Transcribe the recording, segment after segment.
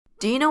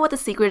Do you know what the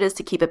secret is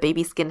to keep a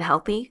baby's skin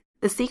healthy?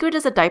 The secret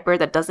is a diaper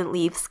that doesn't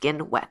leave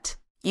skin wet.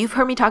 You've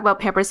heard me talk about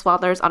Pampers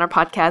Swaddlers on our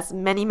podcast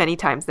many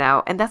times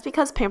now, and that's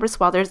because Pampers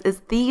Swaddlers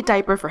is the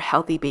diaper for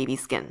healthy baby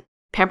skin.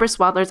 Pampers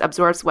Swaddlers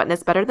absorbs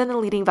wetness better than the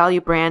leading value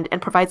brand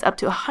and provides up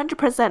to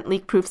 100%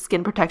 leak-proof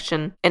skin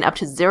protection and up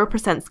to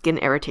 0% skin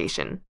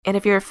irritation. And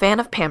if you're a fan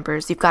of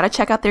Pampers, you've got to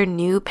check out their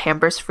new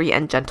Pampers Free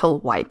and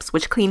Gentle wipes,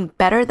 which clean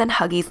better than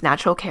Huggies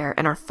Natural Care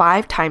and are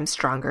 5 times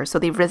stronger, so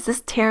they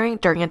resist tearing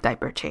during a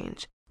diaper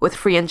change. With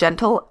Free and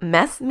Gentle,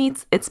 mess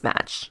meets its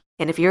match.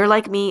 And if you're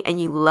like me and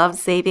you love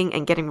saving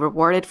and getting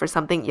rewarded for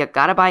something you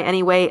gotta buy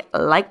anyway,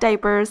 like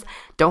diapers,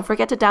 don't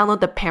forget to download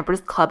the Pampers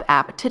Club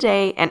app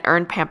today and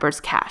earn Pampers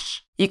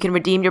Cash. You can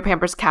redeem your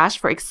Pampers Cash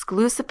for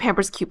exclusive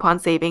Pampers coupon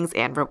savings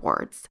and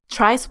rewards.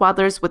 Try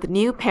Swaddlers with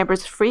new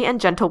Pampers Free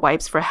and Gentle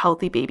wipes for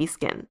healthy baby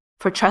skin.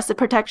 For trusted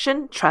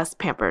protection, trust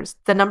Pampers,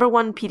 the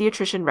 #1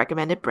 pediatrician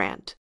recommended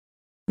brand.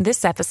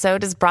 This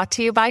episode is brought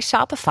to you by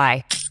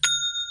Shopify.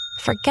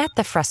 Forget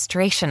the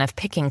frustration of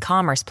picking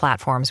commerce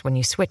platforms when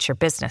you switch your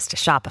business to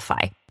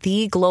Shopify,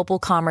 the global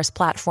commerce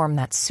platform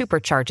that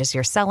supercharges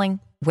your selling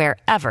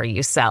wherever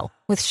you sell.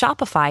 With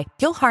Shopify,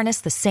 you'll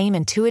harness the same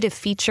intuitive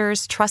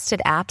features,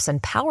 trusted apps,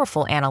 and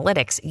powerful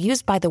analytics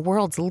used by the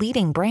world's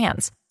leading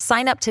brands.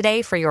 Sign up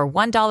today for your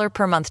 $1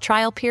 per month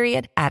trial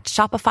period at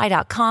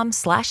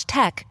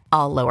shopify.com/tech,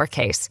 all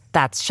lowercase.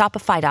 That's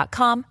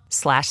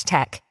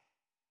shopify.com/tech.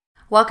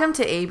 Welcome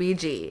to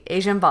ABG,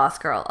 Asian Boss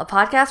Girl, a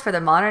podcast for the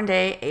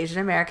modern-day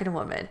Asian American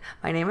woman.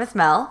 My name is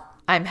Mel.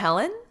 I'm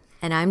Helen.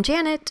 And I'm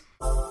Janet.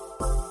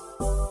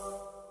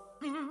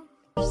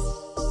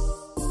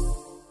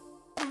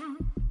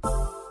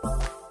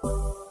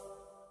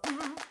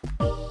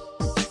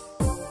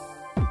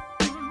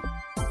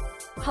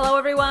 Hello,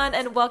 everyone,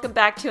 and welcome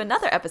back to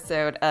another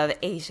episode of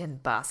Asian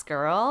Boss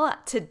Girl.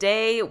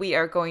 Today, we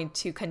are going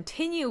to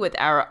continue with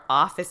our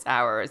office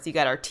hours. You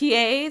got our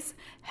TAs,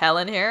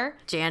 Helen here.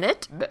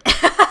 Janet.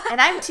 And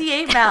I'm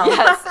TA Mel.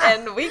 Yes,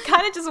 and we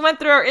kind of just went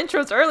through our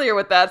intros earlier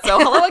with that, so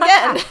hello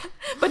again.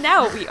 But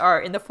now we are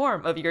in the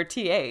form of your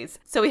TAs.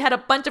 So we had a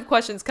bunch of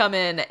questions come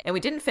in, and we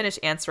didn't finish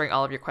answering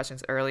all of your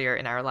questions earlier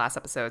in our last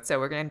episode, so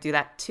we're going to do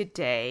that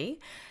today.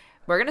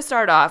 We're going to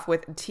start off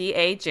with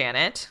TA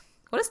Janet.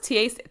 What is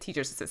TA?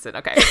 Teacher's assistant.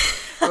 Okay.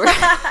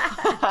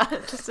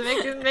 Just to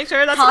make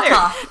sure that's clear.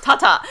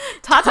 Tata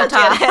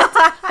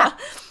Janet.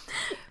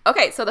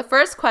 Okay, so the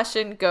first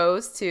question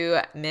goes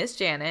to Miss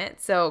Janet.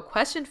 So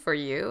question for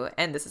you,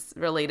 and this is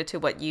related to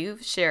what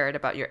you've shared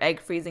about your egg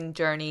freezing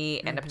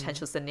journey and a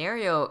potential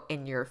scenario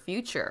in your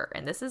future.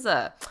 And this is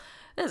a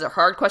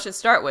hard question to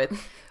start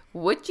with.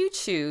 Would you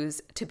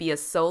choose to be a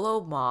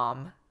solo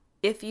mom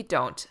if you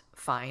don't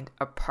find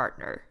a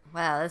partner?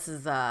 Well, this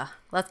is,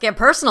 let's get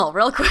personal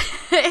real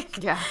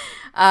quick. Yeah.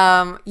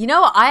 I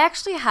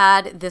actually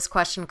had this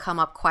question come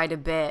up quite a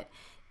bit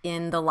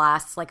in the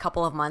last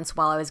couple of months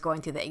while I was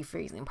going through the egg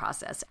freezing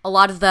process. A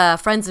lot of the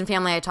friends and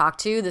family I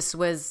talked to, this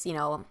was,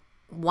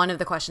 one of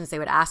the questions they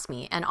would ask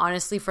me. And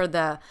honestly, for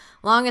the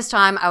longest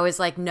time, I was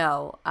like,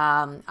 no,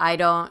 I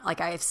don't,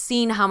 I've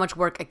seen how much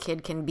work a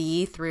kid can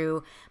be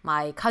through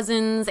my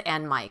cousins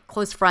and my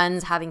close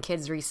friends having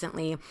kids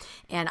recently.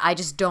 And I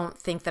just don't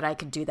think that I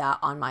could do that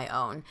on my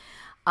own.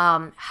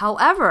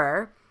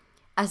 However,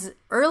 as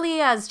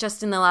early as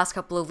just in the last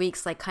couple of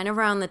weeks, kind of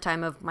around the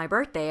time of my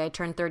birthday, I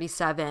turned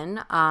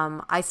 37,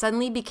 I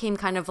suddenly became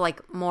kind of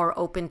more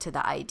open to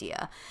the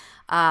idea.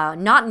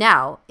 Not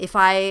now. If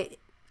I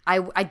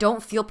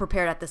don't feel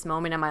prepared at this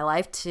moment in my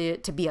life to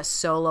be a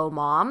solo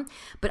mom,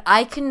 but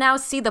I can now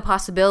see the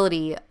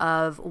possibility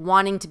of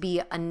wanting to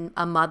be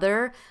a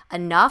mother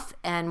enough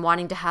and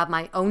wanting to have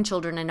my own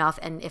children enough,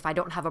 and if I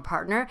don't have a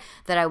partner,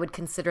 that I would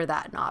consider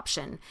that an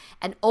option.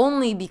 And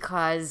only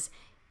because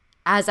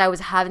as I was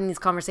having these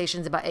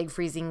conversations about egg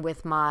freezing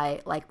with my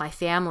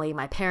family,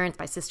 my parents,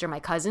 my sister, my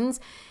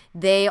cousins,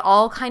 they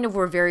all kind of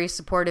were very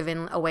supportive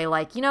in a way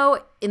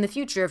in the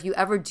future, if you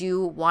ever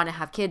do want to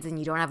have kids and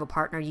you don't have a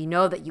partner, you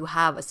know that you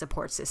have a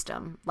support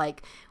system.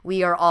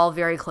 We are all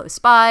very close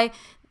by.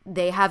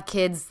 They have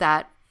kids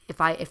that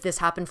if this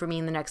happened for me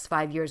in the next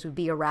 5 years would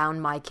be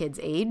around my kids'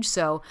 age.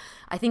 So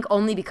I think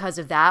only because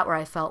of that, where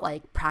I felt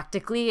like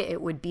practically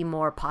it would be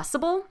more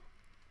possible,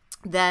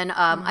 then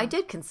I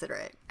did consider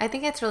it. I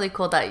think it's really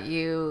cool that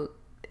you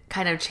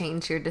kind of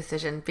changed your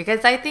decision,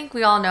 because I think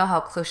we all know how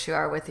close you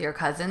are with your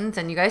cousins,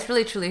 and you guys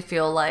really truly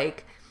feel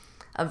like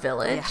a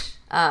village.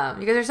 Yeah.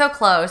 You guys are so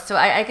close. So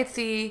I could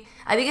see,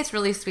 I think it's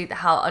really sweet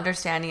how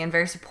understanding and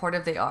very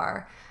supportive they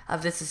are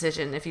of this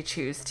decision if you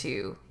choose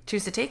to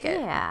take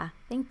it. Yeah,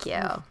 thank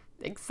you.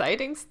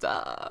 Exciting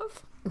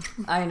stuff.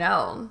 I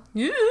know.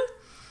 Yeah.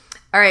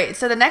 All right,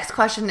 so the next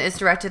question is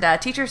directed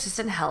at teacher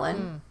assistant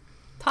Helen.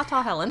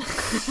 Ta-ta, Helen.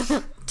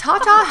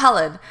 Ta-ta,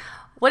 Helen.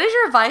 What is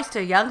your advice to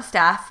a young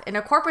staff in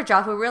a corporate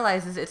job who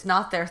realizes it's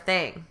not their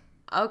thing?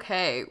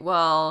 Okay,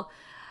 well,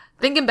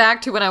 Thinking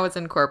back to when I was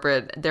in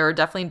corporate, there were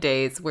definitely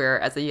days where,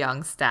 as a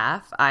young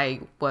staff, I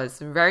was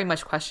very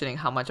much questioning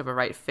how much of a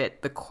right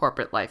fit the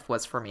corporate life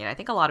was for me. And I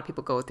think a lot of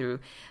people go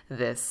through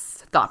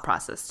this thought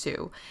process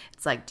too.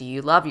 It's like, do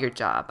you love your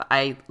job?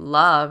 I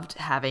loved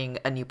having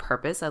a new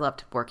purpose. I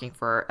loved working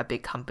for a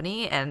big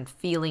company and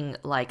feeling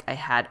like I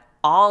had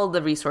all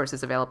the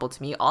resources available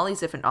to me, all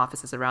these different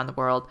offices around the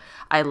world.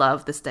 I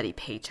love the steady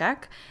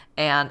paycheck,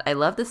 and I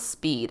love the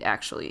speed,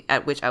 actually,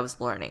 at which I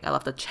was learning. I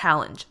love the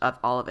challenge of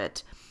all of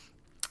it.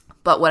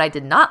 But what I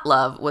did not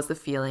love was the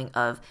feeling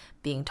of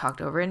being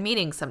talked over in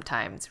meetings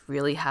sometimes,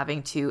 really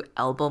having to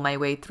elbow my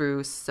way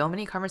through so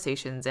many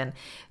conversations, and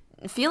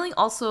feeling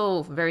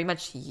also very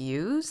much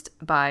used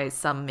by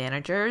some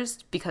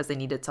managers because they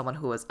needed someone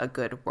who was a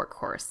good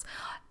workhorse.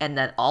 And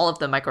then all of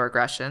the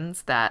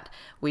microaggressions that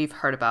we've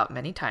heard about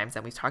many times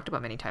and we've talked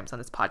about many times on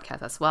this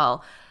podcast as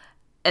well.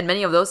 And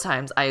many of those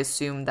times I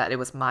assumed that it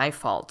was my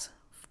fault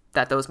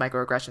that those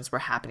microaggressions were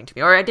happening to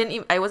me, or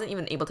I wasn't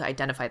even able to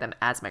identify them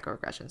as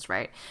microaggressions,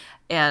 right?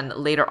 And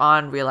later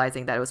on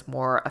realizing that it was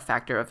more a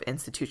factor of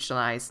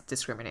institutionalized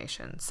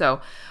discrimination. So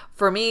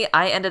for me,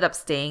 I ended up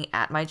staying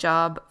at my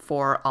job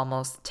for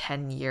almost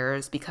 10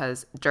 years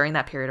because during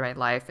that period of my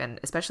life, and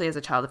especially as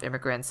a child of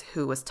immigrants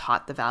who was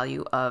taught the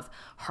value of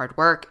hard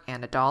work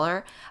and a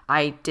dollar,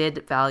 I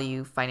did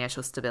value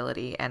financial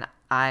stability, and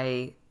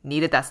I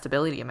needed that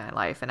stability in my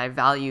life, and I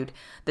valued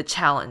the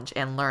challenge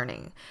and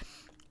learning.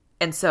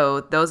 And so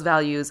those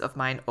values of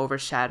mine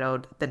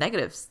overshadowed the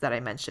negatives that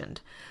I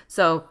mentioned.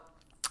 So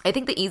I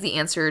think the easy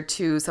answer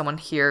to someone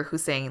here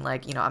who's saying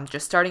like, you know, I'm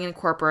just starting in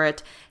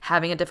corporate,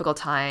 having a difficult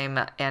time,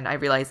 and I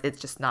realize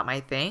it's just not my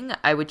thing,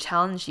 I would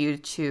challenge you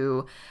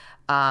to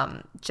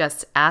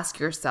just ask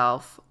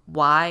yourself,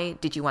 why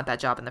did you want that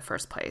job in the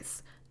first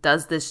place?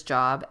 Does this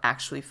job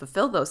actually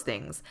fulfill those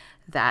things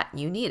that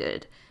you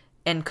needed?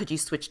 And could you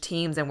switch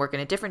teams and work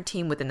in a different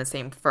team within the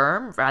same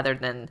firm rather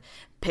than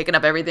picking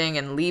up everything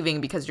and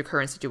leaving because your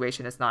current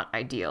situation is not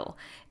ideal?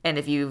 And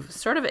if you've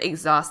sort of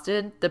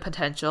exhausted the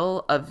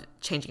potential of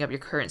changing up your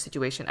current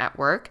situation at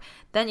work,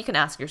 then you can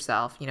ask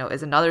yourself, you know,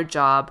 is another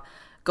job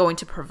going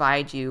to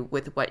provide you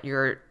with what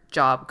your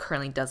job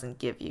currently doesn't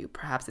give you?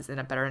 Perhaps it's in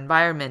a better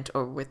environment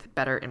or with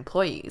better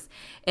employees.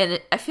 And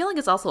I feel like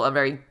it's also a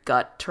very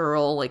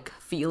guttural like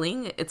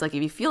feeling. It's like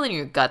if you feel in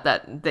your gut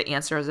that the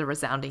answer is a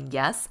resounding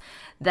yes,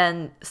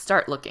 then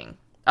start looking.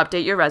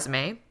 Update your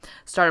resume,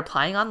 start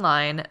applying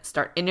online,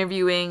 start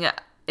interviewing.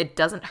 It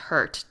doesn't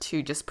hurt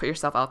to just put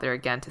yourself out there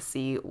again to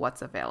see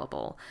what's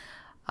available.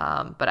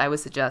 But I would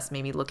suggest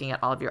maybe looking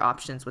at all of your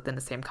options within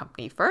the same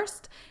company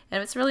first.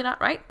 And if it's really not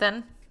right,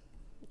 then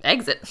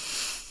exit.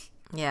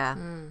 Yeah,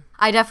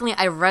 I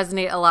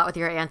resonate a lot with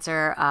your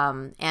answer,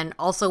 and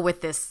also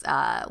with this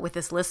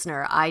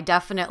listener. I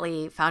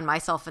definitely found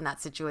myself in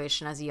that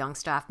situation as a young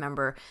staff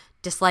member,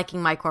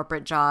 disliking my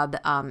corporate job,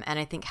 and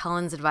I think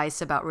Helen's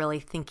advice about really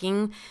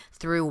thinking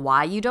through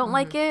why you don't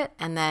like it,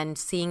 and then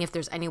seeing if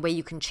there's any way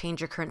you can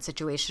change your current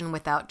situation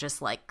without just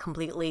like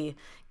completely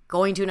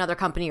going to another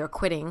company or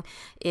quitting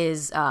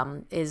is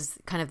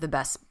kind of the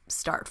best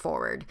start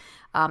forward.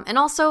 And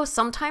also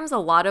sometimes a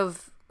lot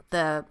of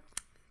the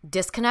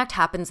disconnect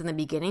happens in the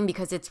beginning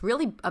because it's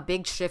really a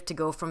big shift to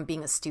go from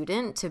being a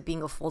student to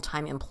being a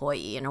full-time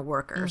employee and a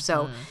worker.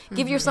 So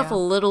give yourself a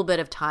little bit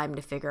of time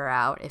to figure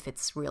out if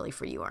it's really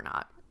for you or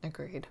not.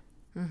 Agreed.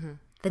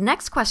 The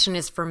next question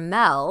is for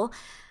Mel.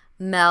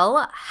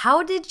 Mel,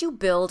 how did you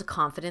build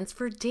confidence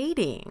for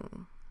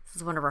dating? This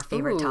is one of our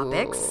favorite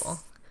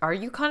topics. Are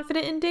you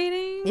confident in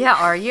dating? Yeah,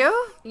 are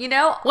you? You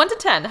know, 1 to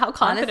 10, how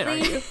confident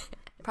honestly, are you?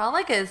 Probably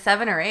like a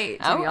 7 or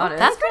 8, to be honest.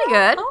 That's pretty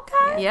good.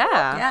 Okay.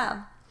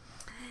 Yeah.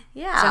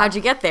 Yeah. So how'd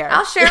you get there?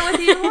 I'll share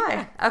with you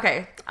why.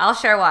 Okay, I'll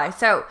share why.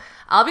 So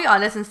I'll be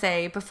honest and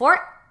say, before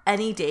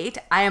any date,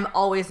 I am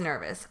always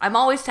nervous. I'm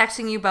always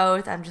texting you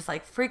both. I'm just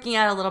like freaking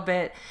out a little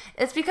bit.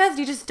 It's because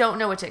you just don't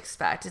know what to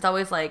expect. It's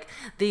always like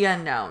the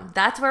unknown.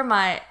 That's where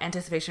my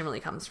anticipation really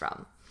comes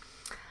from.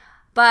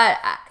 But,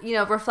 you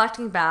know,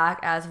 reflecting back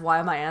as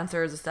why my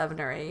answer is a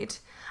 7 or 8,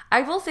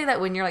 I will say that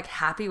when you're like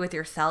happy with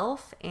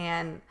yourself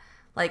and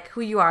like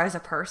who you are as a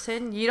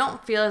person, you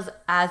don't feel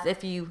as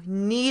if you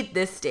need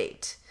this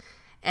date.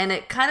 And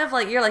it kind of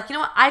like, you're like, you know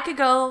what, I could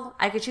go,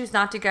 I could choose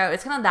not to go.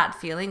 It's kind of that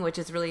feeling, which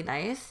is really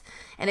nice.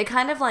 And it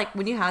kind of like,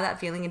 when you have that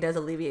feeling, it does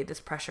alleviate this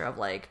pressure of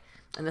like,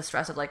 and the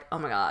stress of like, oh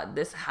my God,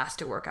 this has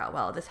to work out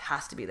well. This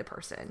has to be the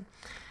person.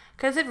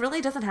 Because it really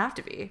doesn't have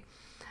to be.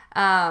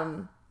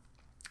 Because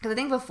I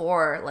think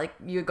before, like,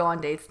 you go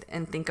on dates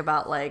and think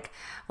about like,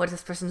 what if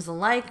this person doesn't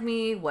like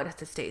me? What if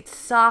this date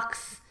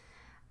sucks?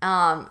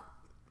 I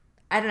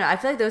don't know. I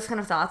feel like those kind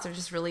of thoughts are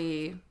just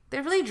really...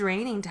 they're really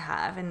draining to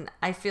have. And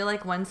I feel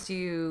like once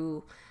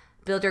you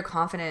build your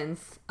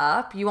confidence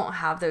up, you won't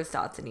have those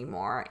thoughts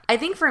anymore. I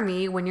think for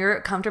me, when you're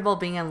comfortable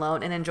being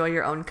alone and enjoy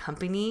your own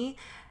company,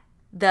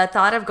 the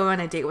thought of going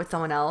on a date with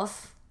someone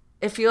else,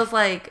 it feels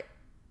like,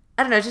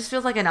 I don't know, it just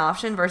feels like an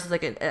option versus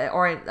like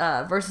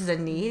versus a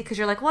need. Because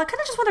you're like, well, I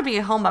kind of just want to be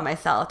at home by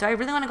myself. Do I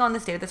really want to go on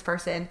this date with this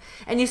person?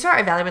 And you start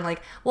evaluating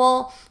like,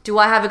 well, do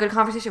I have a good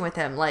conversation with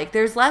him? Like,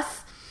 there's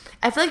less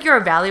I feel like you're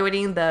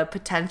evaluating the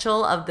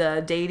potential of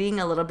the dating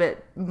a little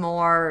bit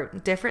more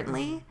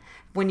differently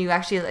when you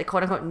actually, like,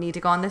 quote unquote, need to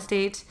go on this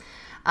date.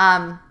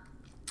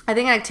 I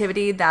think an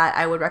activity that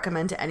I would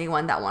recommend to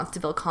anyone that wants to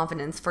build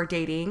confidence for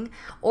dating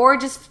or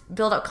just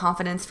build up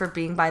confidence for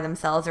being by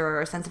themselves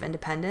or a sense of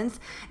independence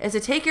is to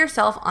take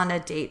yourself on a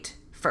date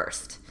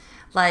first.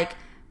 Like,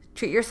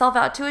 treat yourself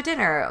out to a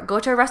dinner, go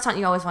to a restaurant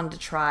you always wanted to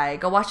try,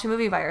 go watch a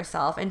movie by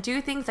yourself, and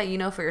do things that you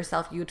know for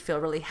yourself you'd feel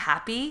really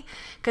happy.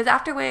 Because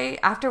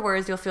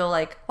afterwards you'll feel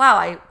like,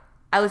 wow,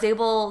 I was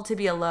able to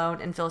be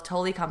alone and feel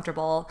totally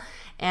comfortable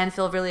and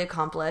feel really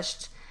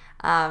accomplished.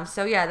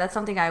 So yeah, that's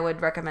something I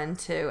would recommend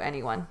to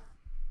anyone.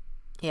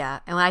 Yeah,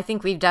 and I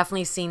think we've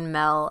definitely seen,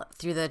 Mel,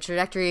 through the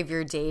trajectory of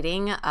your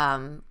dating,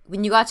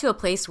 when you got to a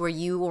place where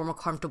you were more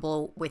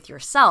comfortable with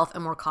yourself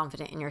and more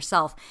confident in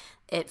yourself,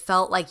 it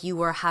felt like you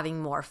were having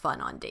more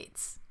fun on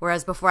dates.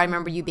 Whereas before, I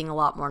remember you being a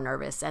lot more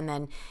nervous. And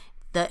then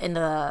in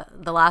the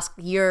last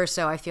year or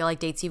so, I feel like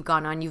dates you've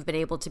gone on, you've been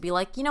able to be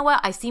like, you know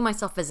what, I see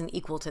myself as an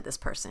equal to this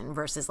person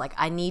versus like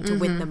I need to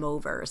win them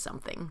over or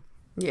something.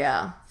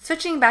 Yeah.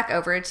 Switching back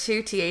over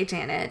to TA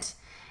Janet,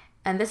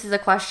 and this is a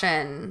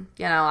question,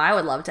 I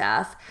would love to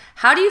ask.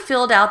 How do you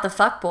feel about the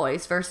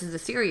fuckboys versus the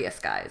serious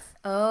guys?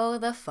 Oh,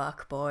 the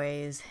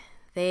fuckboys.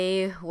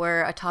 They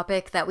were a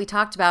topic that we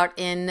talked about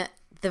in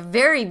the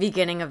very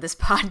beginning of this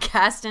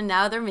podcast, and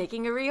now they're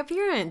making a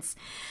reappearance.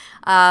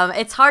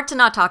 It's hard to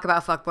not talk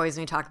about fuckboys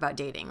when we talk about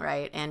dating,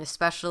 right? And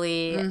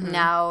especially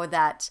now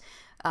that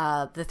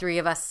the three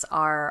of us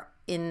are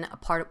in a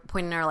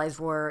point in our lives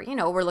where,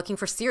 we're looking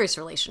for serious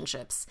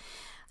relationships.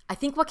 I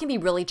think what can be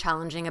really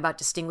challenging about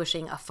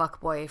distinguishing a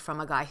fuckboy from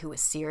a guy who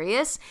is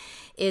serious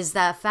is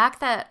the fact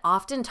that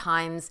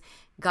oftentimes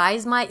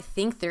guys might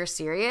think they're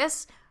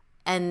serious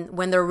and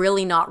when they're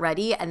really not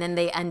ready, and then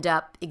they end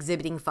up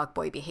exhibiting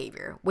fuckboy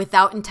behavior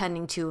without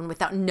intending to and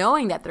without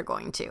knowing that they're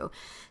going to.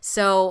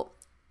 So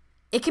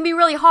it can be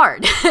really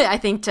hard, I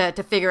think,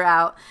 to figure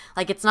out,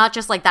 like, it's not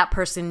just like that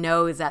person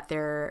knows that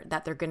they're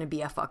going to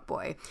be a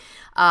fuckboy.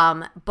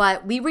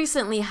 But we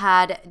recently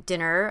had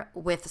dinner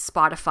with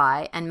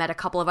Spotify and met a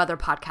couple of other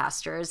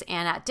podcasters.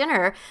 And at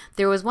dinner,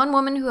 there was one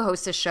woman who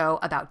hosts a show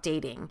about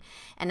dating.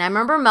 And I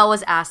remember Mel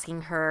was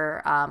asking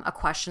her a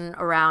question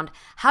around,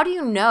 how do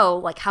you know,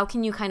 like, how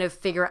can you kind of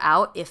figure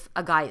out if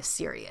a guy is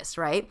serious,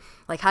 right?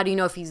 Like, how do you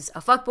know if he's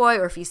a fuckboy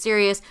or if he's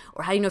serious?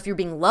 Or how do you know if you're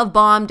being love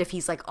bombed, if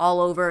he's like all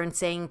over and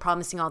saying,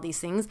 promising all these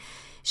things?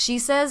 She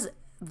says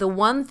the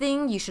one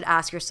thing you should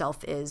ask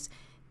yourself is,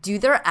 do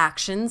their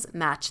actions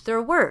match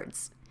their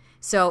words?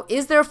 So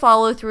is there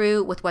follow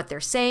through with what they're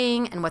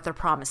saying and what they're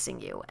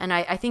promising you? And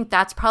I think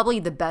that's probably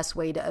the best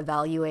way to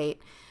evaluate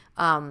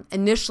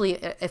initially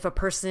if a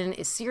person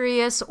is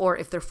serious or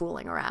if they're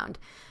fooling around.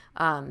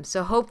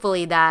 So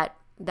hopefully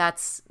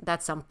that's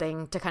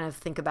something to kind of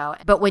think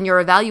about. But when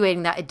you're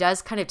evaluating that, it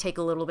does kind of take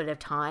a little bit of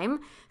time.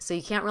 So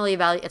you can't really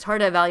evaluate. It's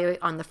hard to evaluate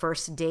on the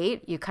first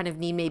date. You kind of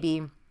need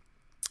maybe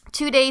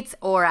 2 dates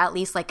or at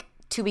least like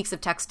 2 weeks of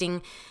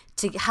texting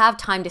to have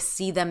time to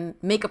see them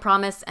make a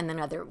promise and then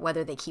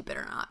whether they keep it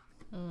or not.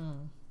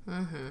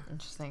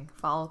 Interesting.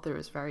 Follow through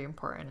is very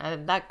important.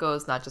 And that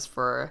goes not just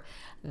for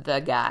the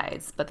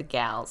guys, but the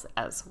gals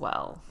as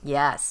well.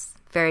 Yes,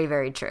 very,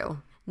 very true.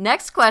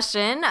 Next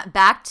question,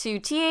 back to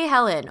TA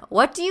Helen.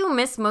 What do you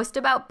miss most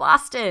about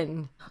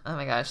Boston? Oh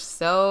my gosh,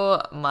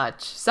 so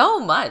much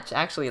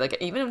actually. Like,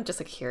 even just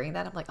like hearing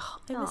that, I'm like, oh,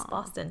 I miss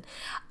Boston.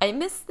 I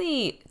miss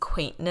the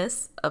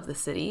quaintness of the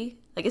city.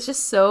 Like, it's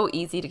just so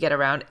easy to get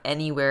around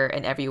anywhere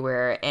and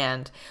everywhere.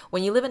 And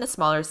when you live in a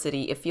smaller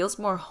city, it feels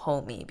more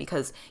homey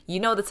because you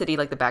know the city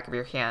like the back of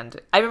your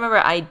hand. I remember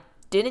I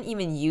didn't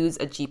even use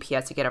a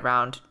GPS to get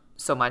around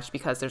so much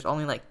because there's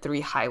only like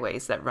 3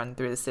 highways that run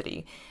through the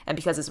city. And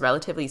because it's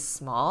relatively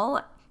small,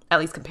 at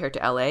least compared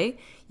to LA,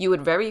 you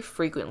would very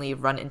frequently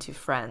run into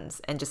friends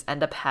and just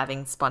end up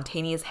having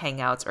spontaneous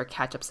hangouts or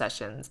catch-up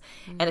sessions.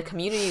 And the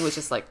community was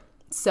just like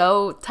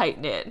so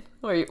tight-knit.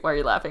 Why are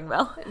you laughing,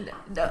 Mel?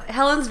 No,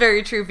 Helen's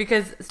very true,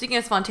 because speaking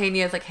of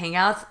spontaneous like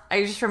hangouts,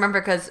 I just remember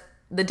because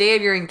the day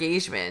of your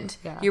engagement,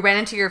 you ran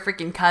into your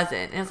freaking cousin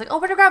and it's like, oh,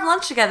 we're gonna grab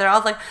lunch together. I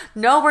was like,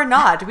 no, we're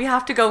not. We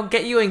have to go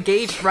get you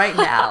engaged right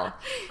now.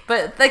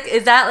 But like,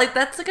 is that like,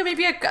 that's like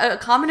maybe a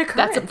common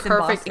occurrence? That's a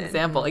perfect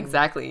example.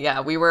 Exactly.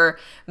 Yeah.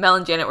 Mel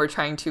and Janet were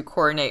trying to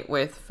coordinate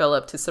with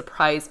Philip to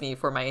surprise me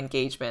for my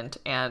engagement.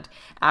 And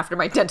after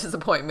my dentist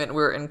appointment,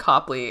 we were in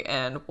Copley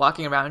and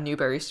walking around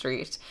Newbury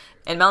Street.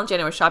 And Mel and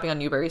Janet were shopping on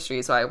Newbury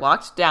Street. So I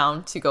walked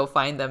down to go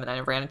find them and I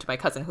ran into my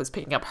cousin who was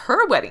picking up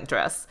her wedding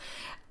dress.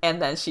 And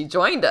then she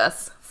joined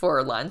us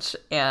for lunch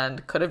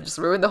and could have just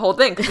ruined the whole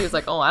thing because she was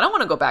like, oh, I don't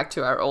want to go back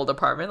to our old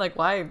apartment. Like,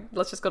 why?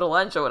 Let's just go to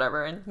lunch or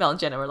whatever. And Mel and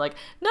Jenna were like,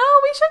 no,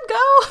 we should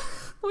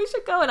go. we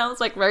should go. And I was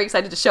like very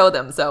excited to show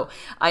them. So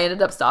I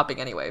ended up stopping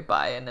anyway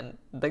and then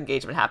the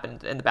engagement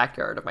happened in the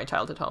backyard of my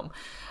childhood home.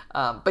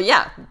 But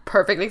yeah,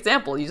 perfect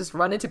example. You just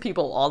run into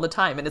people all the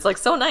time and it's like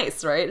so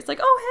nice, right? It's like,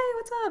 oh, hey,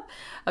 what's up?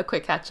 A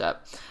quick catch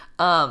up.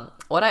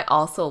 What I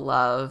also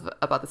love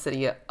about the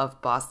city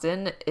of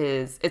Boston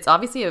is it's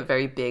obviously a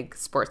very big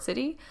sports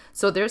city.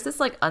 So there's this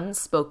like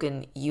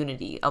unspoken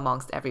unity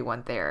amongst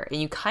everyone there.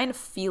 And you kind of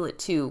feel it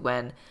too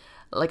when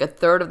like a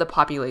third of the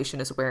population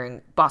is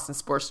wearing Boston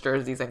sports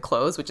jerseys and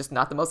clothes, which is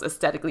not the most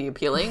aesthetically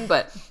appealing,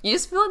 but you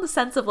just feel the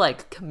sense of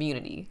like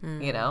community,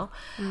 you know?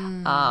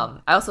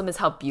 I also miss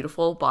how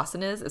beautiful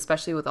Boston is,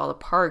 especially with all the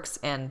parks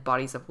and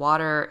bodies of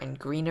water and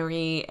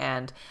greenery,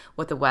 and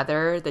with the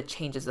weather, the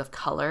changes of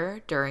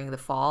color during the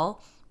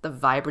fall, the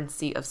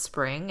vibrancy of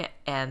spring,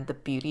 and the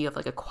beauty of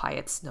like a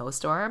quiet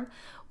snowstorm.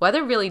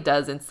 Weather really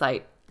does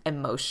incite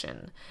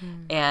emotion,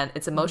 and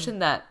it's emotion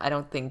that I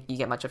don't think you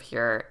get much of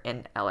here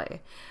in LA.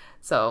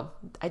 So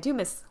I do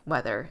miss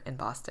weather in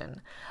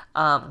Boston.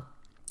 And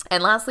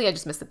lastly, I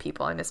just miss the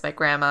people. I miss my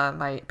grandma,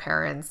 my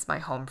parents, my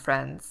home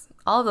friends,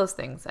 all of those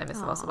things I miss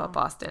the most about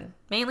Boston.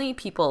 Mainly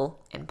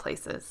people and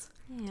places.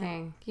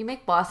 Dang, you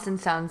make Boston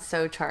sound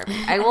so charming.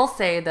 I will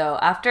say though,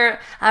 after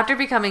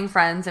becoming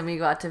friends and we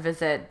got to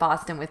visit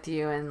Boston with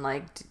you and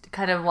like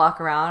kind of walk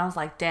around, I was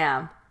like,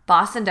 damn,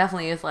 Boston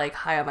definitely is like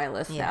high on my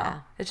list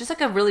now. It's just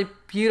like a really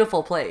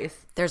beautiful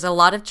place. There's a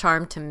lot of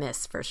charm to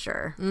miss for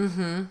sure.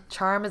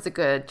 Charm is a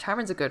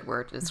good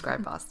word to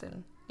describe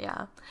Boston.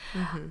 Yeah.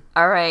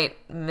 All right,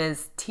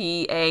 Ms.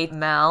 T.A.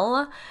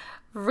 Mel.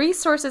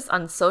 Resources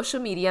on social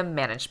media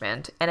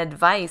management and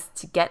advice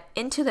to get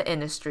into the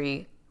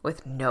industry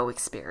with no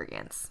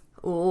experience.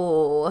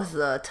 Ooh, this is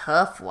a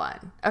tough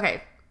one.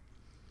 Okay.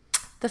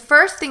 The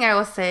first thing I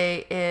will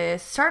say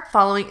is start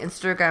following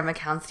Instagram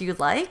accounts you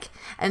like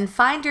and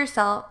find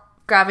yourself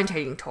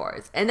gravitating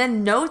towards. And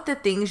then note the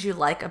things you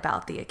like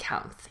about the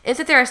accounts. Is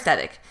it their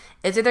aesthetic?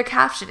 Is it their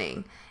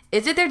captioning?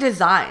 Is it their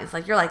designs?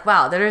 Like you're like,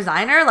 wow, the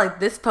designer, like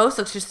this post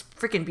looks just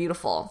freaking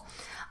beautiful.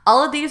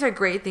 All of these are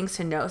great things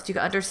to know so you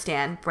can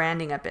understand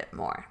branding a bit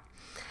more.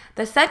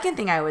 The second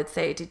thing I would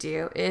say to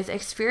do is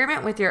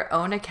experiment with your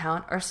own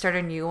account or start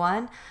a new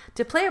one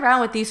to play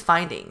around with these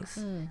findings,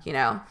 you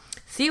know?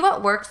 See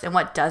what works and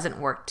what doesn't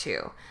work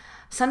too.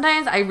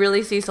 Sometimes I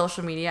really see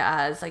social media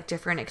as like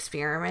different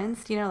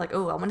experiments, you know, like,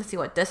 oh, I want to see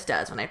what this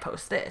does when I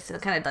post this,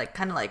 and kind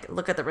of like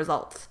look at the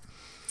results.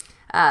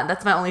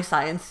 That's my only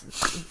science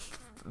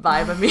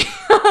vibe of me.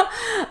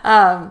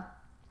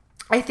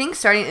 I think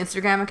starting an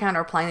Instagram account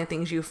or applying the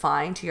things you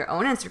find to your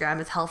own Instagram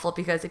is helpful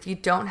because if you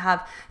don't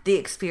have the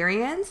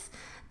experience,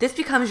 this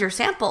becomes your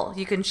sample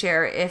you can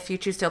share if you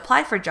choose to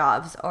apply for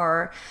jobs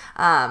or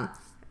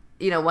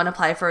want to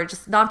apply for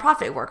just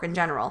nonprofit work in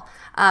general.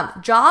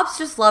 Jobs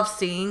just love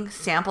seeing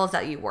samples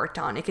that you worked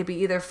on. It could be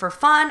either for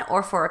fun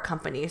or for a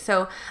company.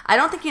 So I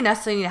don't think you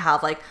necessarily need to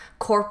have like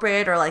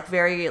corporate or like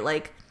very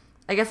like,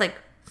 I guess like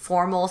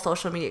formal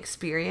social media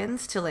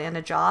experience to land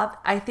a job.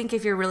 I think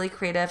if you're really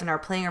creative and are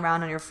playing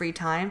around on your free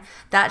time,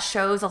 that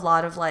shows a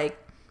lot of like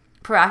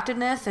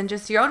proactiveness and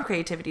just your own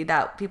creativity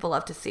that people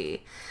love to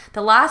see.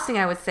 The last thing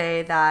I would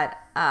say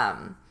that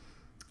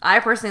I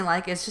personally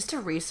like is just to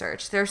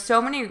research. There's so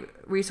many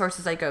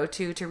resources I go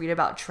to read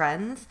about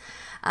trends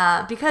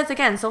because,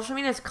 again, social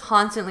media is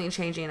constantly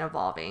changing and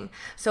evolving.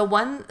 So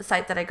one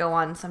site that I go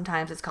on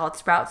sometimes is called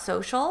Sprout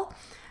Social.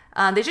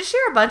 They just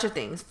share a bunch of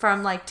things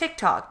from like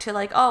TikTok to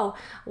like, oh,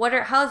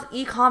 how's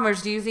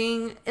e-commerce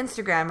using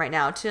Instagram right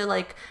now to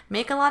like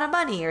make a lot of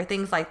money or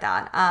things like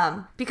that.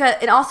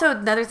 And also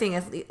another thing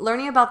is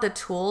learning about the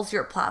tools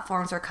your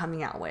platforms are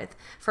coming out with.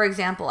 For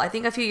example, I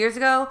think a few years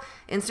ago,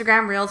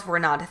 Instagram Reels were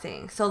not a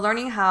thing. So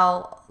learning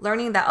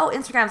that, oh,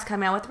 Instagram's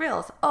coming out with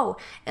Reels. Oh,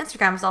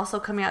 Instagram is also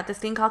coming out with this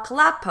thing called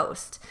Collab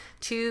Post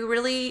to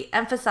really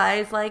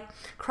emphasize like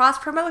cross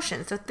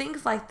promotion. So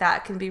things like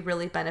that can be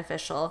really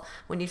beneficial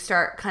when you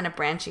start kind of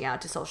branching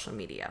out to social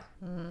media.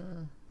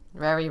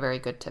 Very, very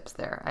good tips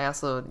there. I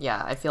also,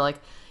 I feel like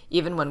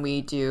even when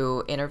we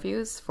do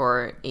interviews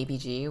for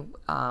ABG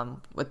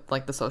with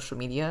like the social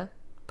media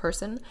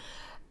person,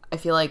 I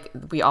feel like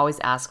we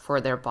always ask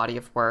for their body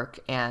of work.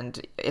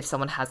 And if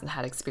someone hasn't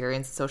had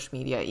experience in social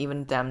media,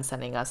 even them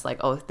sending us like,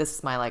 oh, this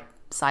is my like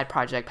side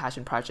project,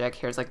 passion project,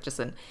 here's like just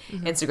an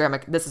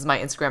Instagram, this is my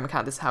Instagram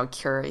account, this is how I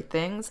curate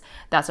things,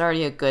 that's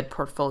already a good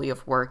portfolio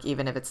of work,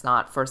 even if it's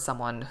not for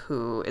someone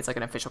who is like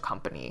an official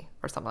company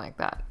or something like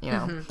that, you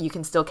know. You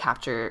can still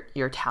capture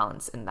your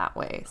talents in that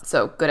way.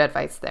 So good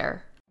advice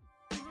there.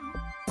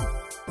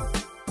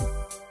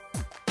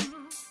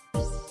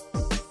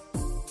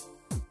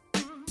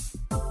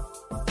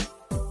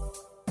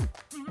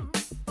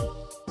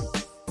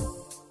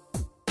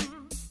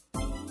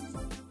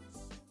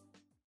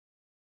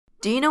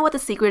 Do you know what the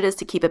secret is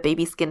to keep a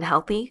baby's skin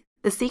healthy?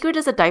 The secret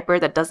is a diaper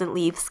that doesn't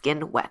leave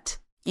skin wet.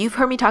 You've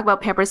heard me talk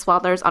about Pampers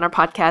Swaddlers on our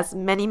podcast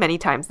many, many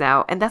times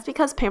now, and that's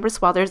because Pampers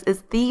Swaddlers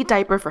is the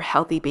diaper for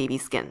healthy baby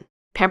skin.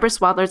 Pampers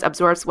Swaddlers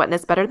absorbs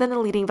wetness better than the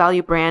leading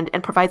value brand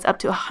and provides up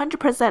to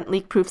 100%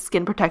 leak-proof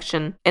skin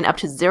protection and up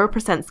to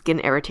 0% skin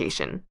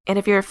irritation. And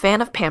if you're a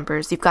fan of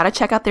Pampers, you've got to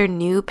check out their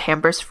new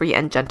Pampers Free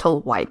and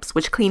Gentle wipes,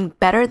 which clean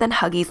better than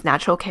Huggies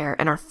Natural Care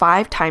and are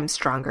 5 times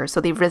stronger, so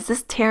they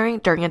resist tearing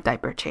during a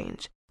diaper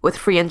change. With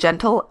Free and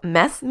Gentle,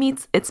 mess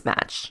meets its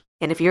match.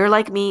 And if you're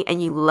like me and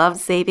you love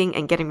saving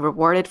and getting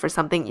rewarded for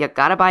something you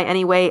gotta buy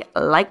anyway,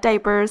 like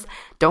diapers,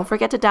 don't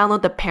forget to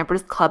download the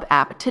Pampers Club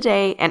app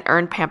today and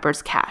earn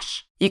Pampers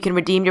Cash. You can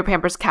redeem your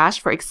Pampers Cash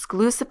for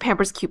exclusive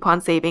Pampers coupon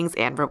savings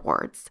and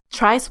rewards.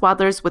 Try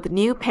Swaddlers with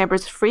new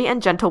Pampers Free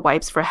and Gentle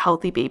wipes for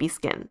healthy baby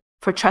skin.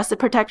 For trusted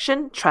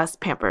protection,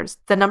 trust Pampers,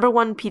 the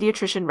 #1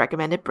 pediatrician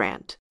recommended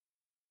brand.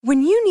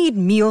 When you need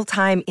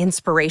mealtime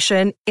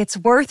inspiration, it's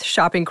worth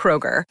shopping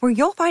Kroger, where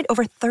you'll find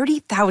over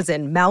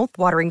 30,000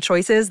 mouth-watering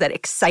choices that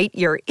excite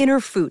your inner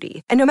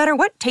foodie. And no matter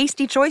what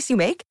tasty choice you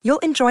make, you'll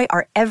enjoy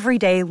our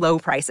everyday low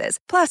prices,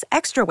 plus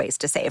extra ways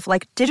to save,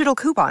 like digital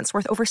coupons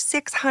worth over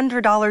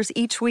 $600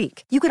 each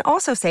week. You can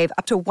also save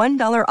up to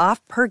 $1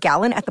 off per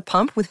gallon at the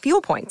pump with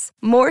fuel points.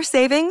 More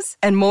savings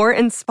and more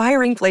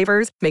inspiring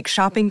flavors make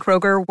shopping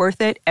Kroger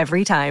worth it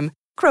every time.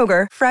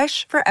 Kroger,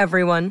 fresh for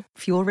everyone.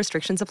 Fuel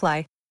restrictions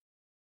apply.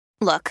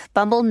 Look,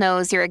 Bumble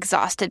knows you're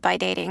exhausted by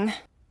dating.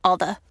 All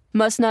the,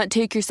 must not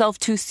take yourself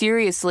too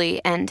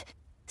seriously, and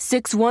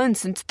 6'1"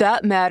 since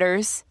that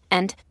matters,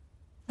 and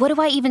what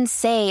do I even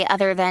say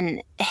other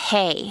than,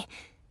 hey?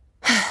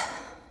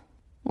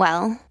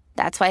 Well,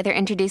 that's why they're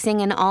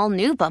introducing an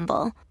all-new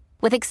Bumble,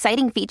 with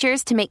exciting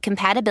features to make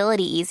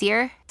compatibility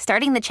easier,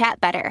 starting the chat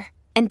better,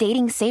 and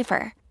dating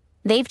safer.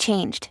 They've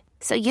changed,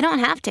 so you don't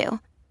have to.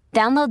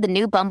 Download the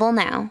new Bumble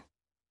now.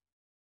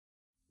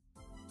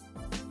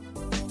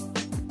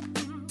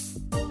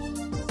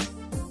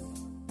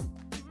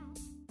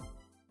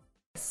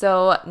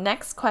 So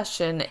next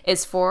question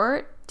is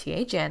for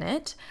TA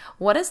Janet.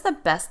 What is the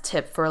best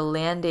tip for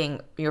landing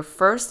your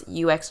first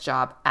UX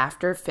job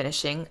after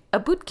finishing a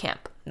boot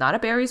camp? Not a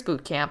Barry's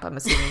boot camp. I'm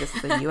assuming this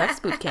is a UX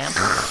boot camp.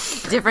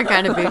 Different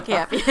kind of boot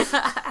camp.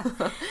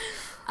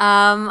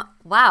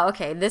 Wow.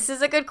 Okay. This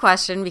is a good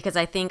question because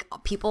I think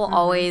people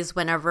always,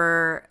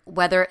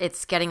 whether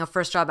it's getting a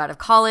first job out of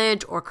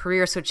college or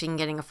career switching,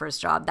 getting a first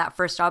job, that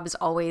first job is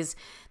always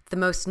the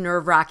most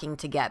nerve-wracking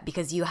to get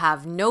because you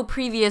have no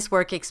previous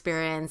work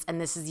experience and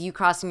this is you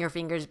crossing your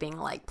fingers being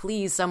like,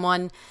 please,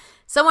 someone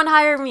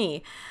hire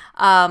me.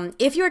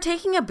 If you're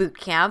taking a boot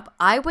camp,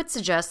 I would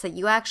suggest that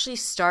you actually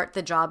start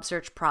the job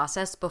search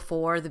process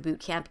before the boot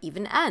camp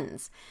even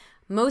ends.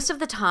 Most of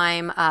the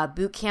time,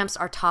 boot camps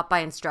are taught by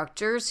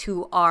instructors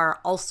who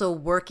are also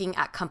working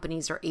at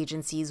companies or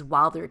agencies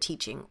while they're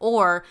teaching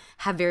or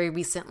have very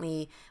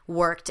recently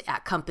worked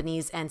at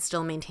companies and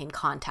still maintain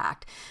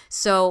contact.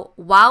 So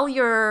while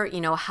you're,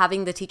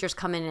 having the teachers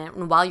come in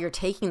and while you're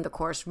taking the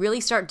course, really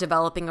start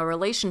developing a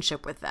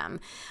relationship with them.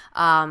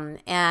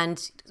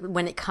 And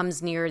when it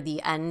comes near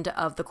the end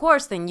of the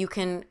course, then you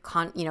can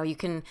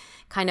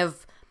kind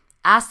of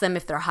ask them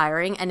if they're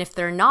hiring, and if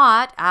they're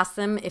not, ask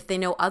them if they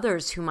know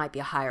others who might be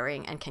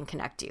hiring and can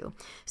connect you.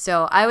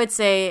 So I would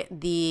say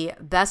the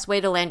best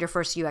way to land your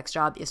first UX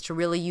job is to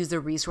really use the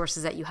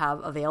resources that you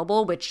have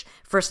available, which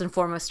first and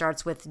foremost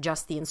starts with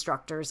just the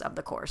instructors of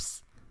the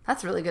course.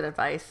 That's really good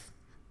advice.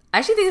 I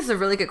actually think this is a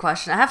really good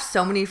question. I have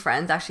so many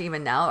friends actually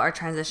even now are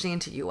transitioning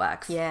into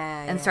UX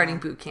and starting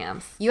boot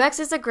camps. UX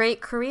is a great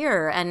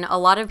career, and a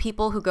lot of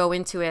people who go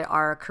into it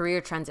are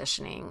career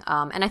transitioning.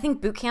 And I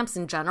think boot camps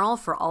in general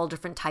for all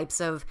different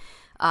types of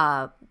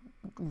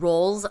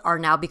roles are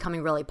now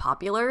becoming really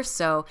popular.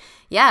 So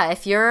yeah,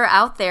 if you're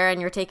out there and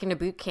you're taking a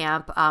boot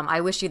camp,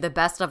 I wish you the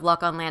best of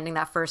luck on landing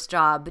that first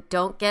job.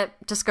 Don't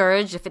get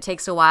discouraged if it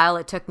takes a while.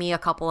 It took me a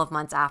couple of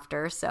months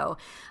after. So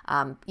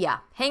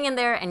hang in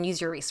there and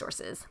use your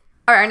resources.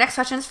 All right, our next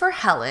question is for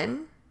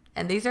Helen.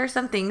 And these are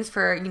some things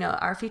for,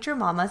 our future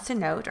mamas to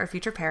note, our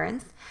future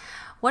parents.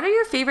 What are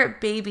your favorite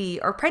baby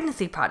or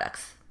pregnancy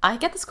products? I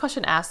get this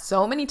question asked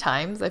so many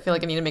times. I feel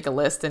like I need to make a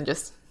list and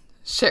just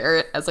share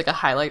it as like a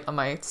highlight on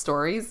my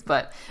stories.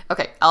 But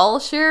okay, I'll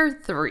share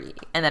 3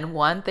 and then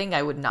one thing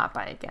I would not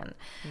buy again.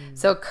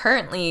 So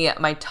currently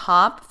my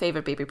top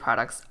favorite baby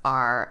products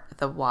are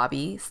the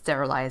Wabi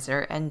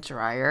sterilizer and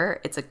dryer.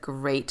 It's a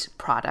great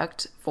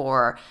product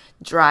for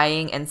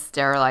drying and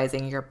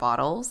sterilizing your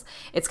bottles.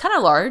 It's kind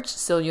of large,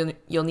 so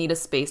you'll need a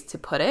space to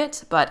put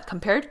it, but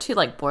compared to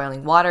like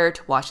boiling water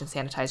to wash and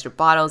sanitize your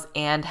bottles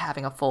and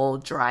having a full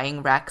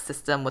drying rack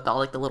system with all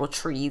like the little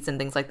trees and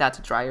things like that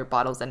to dry your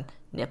bottles and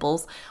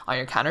nipples on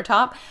your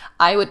countertop,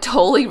 I would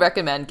totally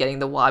recommend getting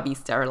the Wabi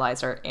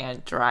sterilizer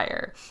and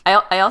dryer.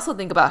 I also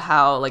think about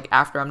how like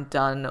after I'm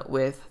done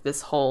with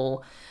this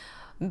whole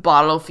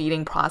bottle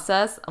feeding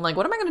process, I'm like,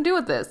 what am I going to do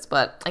with this?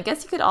 But I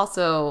guess you could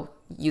also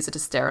use it to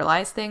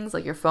sterilize things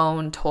like your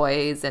phone,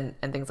 toys, and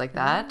things like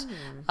that.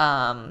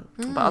 But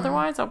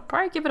otherwise, I'll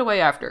probably give it away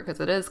after because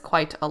it is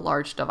quite a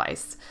large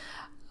device.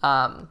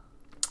 Mel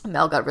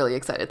got really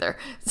excited there.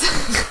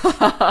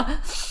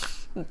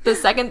 The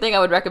second thing I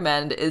would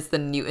recommend is the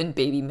Newton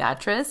Baby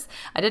Mattress.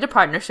 I did a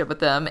partnership with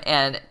them,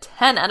 and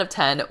 10 out of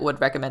 10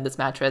 would recommend this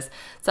mattress.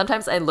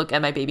 Sometimes I look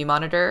at my baby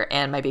monitor,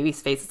 and my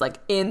baby's face is like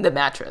in the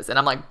mattress, and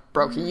I'm like,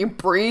 bro, can you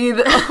breathe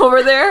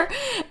over there?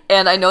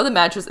 And I know the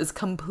mattress is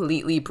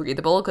completely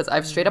breathable because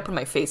I've straight up put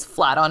my face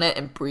flat on it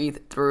and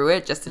breathed through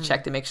it just to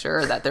check to make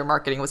sure that their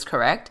marketing was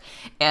correct,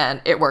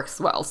 and it works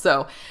well.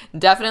 So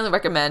definitely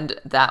recommend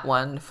that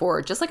one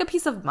for just like a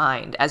peace of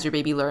mind as your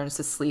baby learns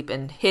to sleep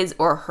in his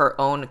or her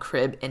own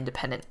crib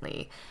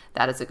independently.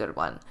 That is a good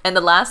one. And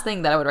the last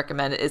thing that I would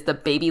recommend is the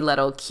Baby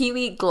Letto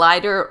Kiwi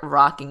Glider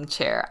Rocking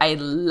Chair. I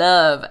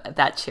love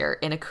that chair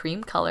in a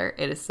cream color.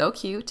 It is so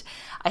cute.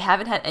 I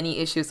haven't had any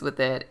issues with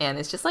it, and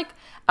it's just like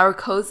our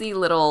cozy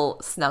little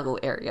snuggle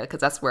area because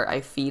that's where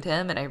I feed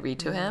him and I read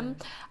to him.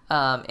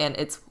 And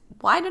it's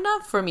wide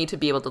enough for me to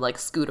be able to like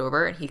scoot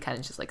over, and he kind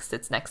of just like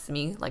sits next to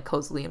me like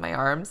cozily in my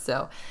arms.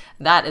 So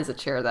that is a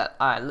chair that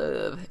I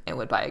love and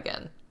would buy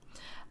again.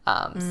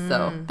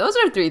 So those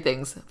are 3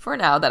 things for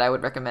now that I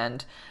would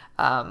recommend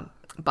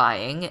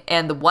buying.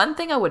 And the one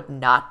thing I would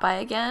not buy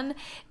again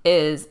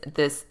is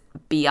this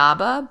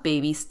Biaba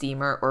baby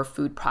steamer or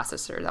food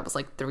processor. That was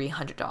like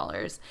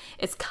 $300.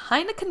 It's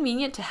kind of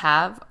convenient to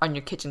have on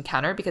your kitchen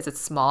counter because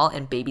it's small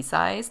and baby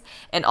sized,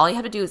 and all you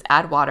have to do is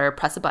add water,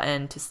 press a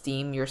button to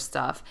steam your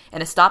stuff,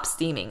 and it stops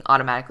steaming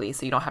automatically,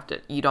 so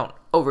you don't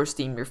over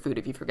steam your food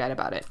if you forget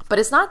about it. But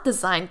it's not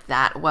designed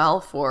that well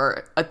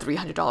for a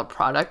 $300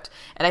 product,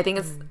 and I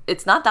think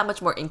it's not that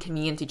much more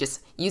inconvenient to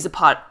just use a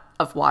pot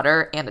of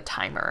water and a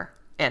timer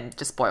and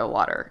just boil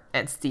water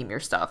and steam your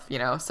stuff, you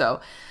know?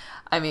 So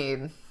I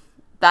mean,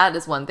 that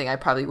is one thing I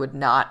probably would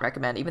not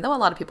recommend, even though a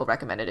lot of people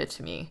recommended it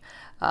to me.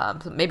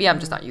 So maybe I'm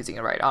just not using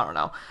it right. I don't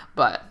know.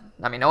 But,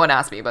 I mean, no one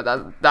asked me,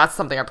 but that's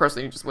something I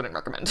personally just wouldn't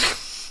recommend.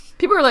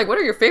 People are like, what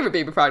are your favorite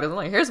baby products? I'm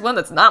like, here's one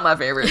that's not my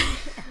favorite.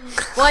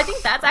 Well, I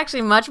think that's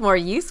actually much more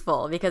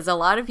useful because a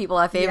lot of people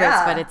have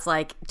favorites, but it's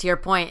like, to your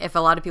point, if a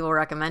lot of people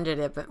recommended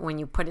it, but when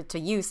you put it to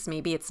use,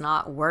 maybe it's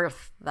not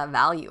worth the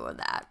value of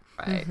that.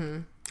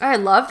 Right. I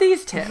love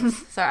these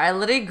tips. Sorry, I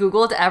literally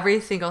Googled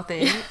every single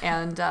thing.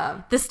 And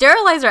the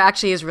sterilizer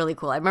actually is really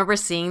cool. I remember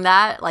seeing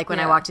that like when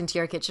I walked into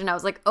your kitchen. I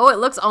was like, oh, it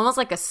looks almost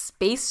like a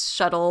space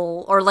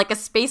shuttle or like a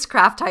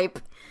spacecraft type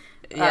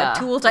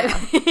tool type.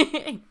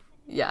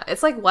 Yeah,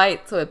 it's like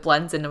white, so it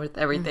blends in with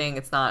everything.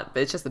 It's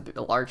just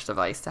a large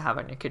device to have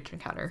on your kitchen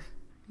counter.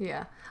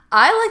 Yeah.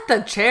 I like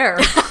the chair.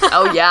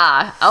 Oh,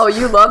 yeah. Oh,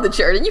 you love the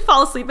chair. Didn't you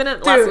fall asleep in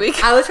it last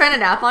week? I was trying to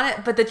nap on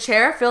it, but the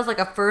chair feels like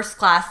a first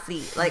class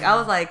seat. Like, I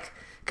was like,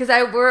 because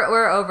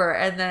we're over,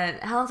 and then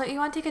Helen's like, you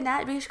want to take a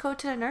nap? Maybe you should go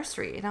to the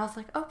nursery. And I was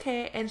like,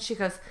 okay. And she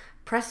goes,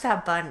 press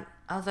that button.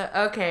 I was like,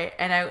 okay.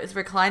 And I was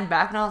reclined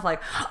back, and I was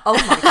like, oh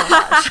my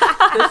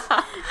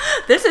gosh.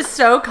 This is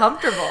so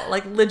comfortable.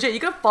 Like, legit, you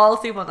could fall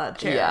asleep on that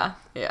chair.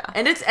 Yeah.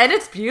 And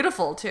it's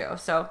beautiful, too.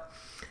 So,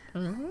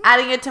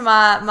 adding it to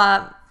my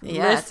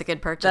list, it's a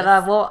good purchase that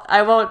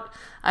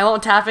I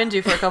won't tap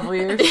into for a couple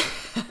years.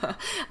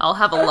 I'll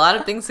have a lot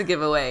of things to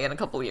give away in a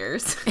couple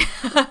years.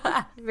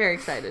 Very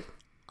excited.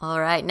 All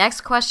right,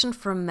 next question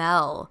from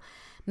Mel.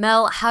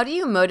 Mel, how do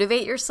you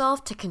motivate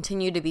yourself to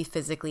continue to be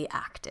physically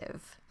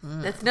active?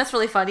 That's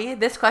really funny.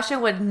 This question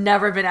would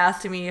never have been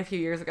asked to me a few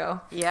years ago.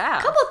 Yeah.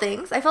 A couple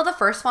things. I feel the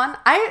first one,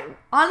 I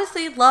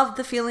honestly love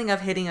the feeling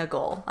of hitting a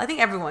goal. I think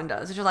everyone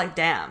does. It's just like,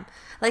 damn.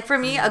 Like for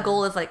me, a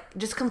goal is like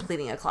just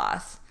completing a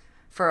class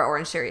for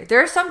Orange Theory.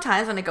 There are some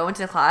times when I go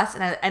into the class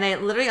and I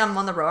literally, I'm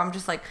on the row, I'm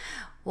just like,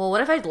 well,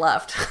 what if I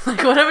left?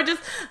 Like, what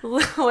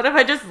if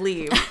I just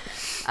leave?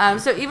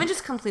 So even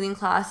just completing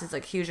class is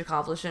like a huge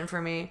accomplishment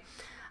for me.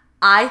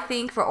 I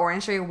think for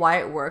Orange Theory, why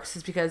it works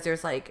is because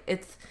there's like,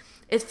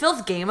 it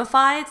feels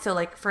gamified. So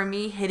like for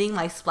me, hitting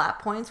my splat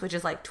points, which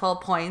is like 12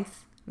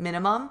 points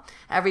minimum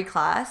every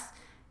class,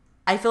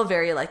 I feel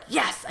very like,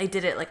 yes, I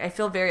did it. Like I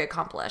feel very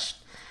accomplished.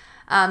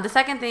 The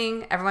second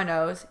thing everyone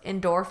knows,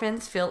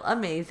 endorphins feel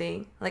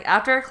amazing. Like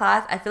after a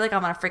class, I feel like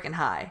I'm on a freaking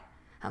high.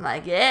 I'm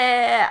like,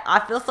 yeah, I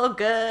feel so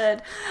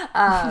good.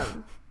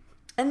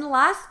 And the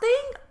last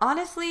thing,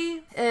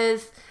 honestly,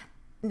 is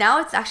now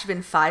it's actually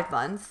been 5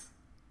 months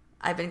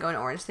I've been going to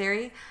Orange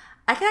Theory.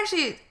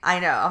 I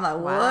know, I'm like,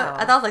 what? Wow.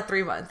 I thought it was like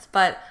 3 months,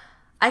 but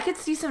I could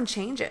see some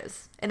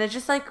changes. And it's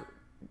just like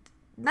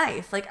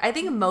nice. Like I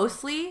think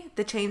mostly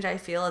the change I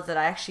feel is that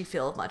I actually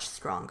feel much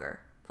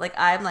stronger. Like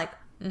I'm like,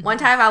 one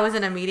time I was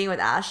in a meeting with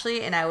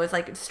Ashley and I was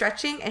like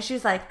stretching and she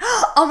was like,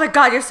 oh my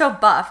God, you're so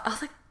buff. I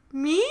was like,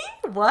 me?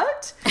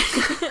 What?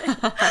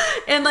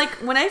 And like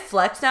when I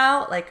flex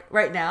now, like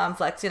right now I'm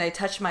flexing, I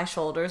touch my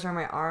shoulders or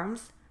my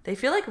arms, they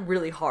feel like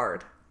really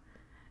hard.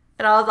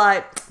 And I was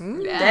like,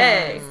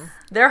 dang,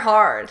 they're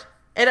hard.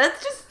 And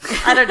it's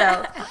just, I don't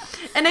know.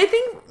 And I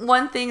think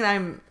one thing that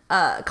I'm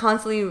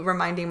constantly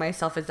reminding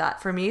myself is that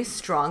for me,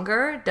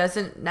 stronger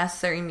doesn't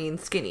necessarily mean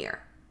skinnier.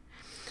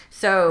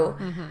 So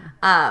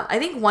I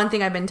think one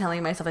thing I've been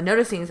telling myself and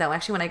noticing is that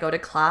actually when I go to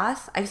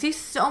class, I see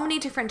so many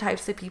different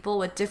types of people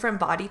with different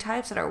body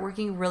types that are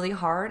working really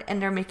hard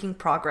and they're making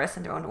progress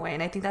in their own way.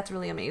 And I think that's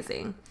really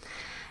amazing.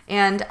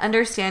 and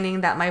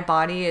understanding that my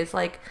body is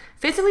like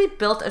physically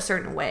built a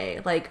certain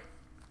way. Like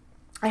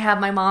I have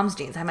my mom's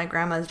genes, I have my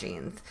grandma's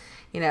genes.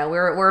 You know,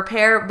 we're a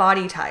pair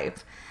body type.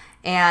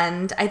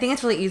 And I think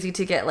it's really easy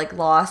to get like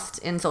lost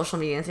in social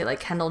media and say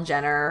like Kendall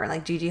Jenner and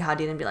like Gigi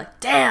Hadid and be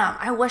like, damn,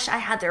 I wish I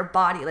had their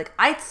body. Like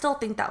I still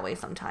think that way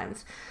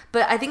sometimes.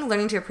 But I think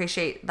learning to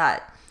appreciate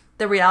that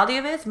the reality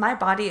of it is my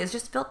body is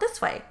just built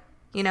this way.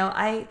 You know,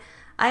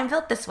 I'm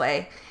built this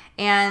way.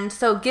 And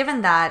so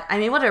given that,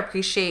 I'm able to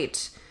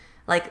appreciate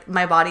like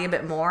my body a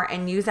bit more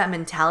and use that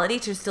mentality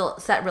to still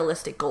set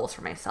realistic goals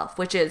for myself,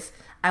 which is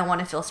I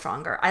want to feel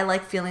stronger. I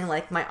like feeling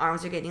like my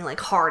arms are getting like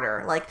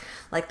harder,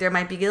 like there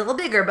might be a little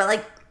bigger, but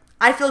like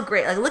I feel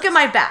great. Like look at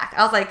my back.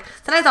 I was like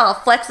sometimes I'll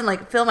flex and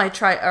like feel my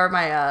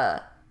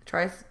triceratops.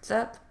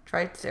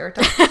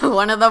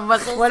 One of the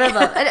muscles. One of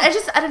them.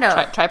 I don't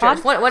know.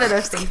 Tripod. One of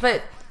those things,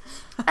 but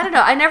I don't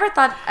know. I never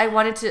thought I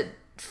wanted to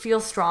feel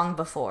strong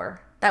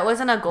before. That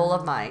wasn't a goal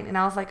of mine, and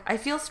I was like, I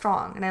feel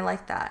strong, and I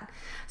like that.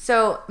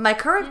 So my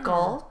current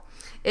goal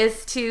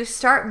is to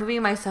start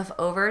moving myself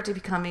over to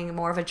becoming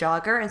more of a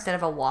jogger instead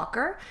of a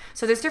walker.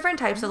 So there's different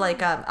types of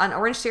like, on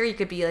Orange Theory, you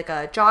could be like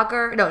a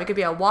jogger. No, it could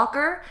be a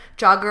walker,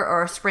 jogger,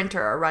 or a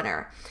sprinter or a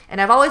runner.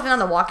 And I've always been on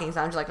the walking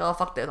side. I'm just like, oh,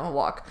 fuck this, I'll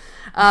walk.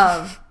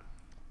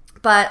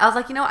 But I was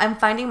like, you know, I'm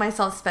finding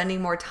myself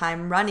spending more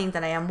time running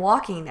than I am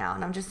walking now.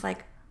 And I'm just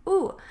like,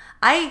 ooh,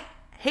 I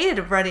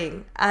hated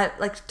running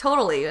like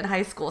totally in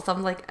high school. So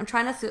I'm like, I'm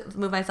trying to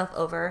move myself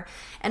over.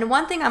 And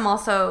one thing I'm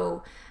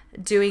also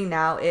doing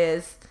now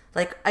is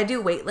like I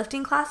do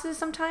weightlifting classes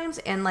sometimes,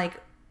 and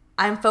like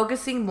I'm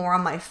focusing more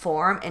on my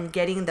form and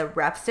getting the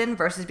reps in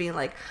versus being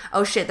like,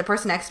 oh shit, the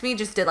person next to me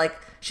just did like,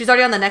 she's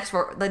already on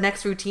the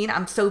next routine,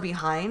 I'm so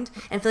behind,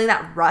 and feeling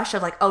that rush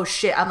of like, oh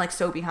shit, I'm like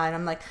so behind.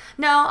 I'm like,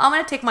 no, I'm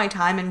gonna take my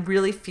time and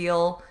really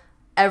feel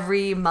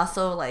every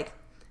muscle like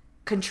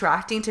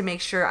contracting to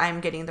make sure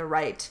I'm getting the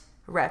right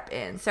rep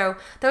in. So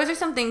those are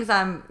some things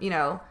I'm, you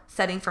know,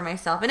 setting for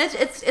myself, and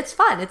it's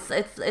fun.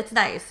 It's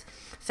nice.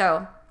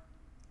 So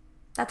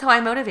that's how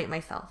I motivate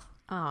myself.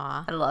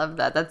 Aw, I love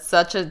that. That's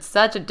such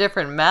a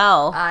different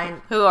Mel.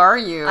 Who are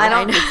you?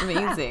 It's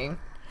amazing.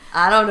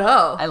 I don't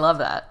know. I love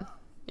that.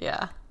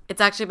 Yeah,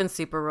 it's actually been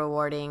super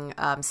rewarding.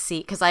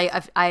 Because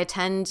I've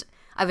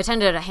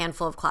attended a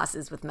handful of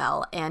classes with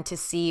Mel, and to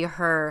see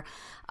her.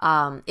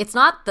 It's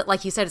not that,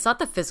 like you said, it's not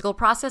the physical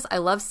process. I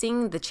love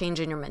seeing the change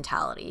in your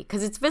mentality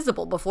because it's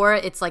visible. Before,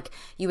 it's like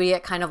you would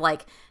get kind of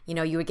like, you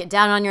know, you would get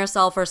down on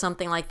yourself or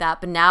something like that.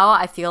 But now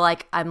I feel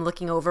like I'm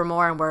looking over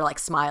more and we're like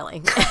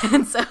smiling,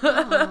 and so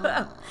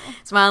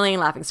smiling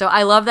and laughing. So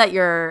I love that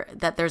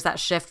that there's that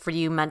shift for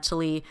you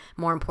mentally,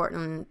 more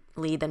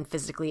importantly than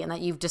physically, and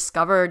that you've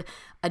discovered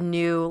a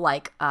new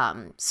like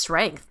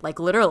strength, like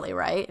literally,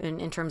 right,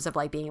 in terms of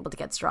like being able to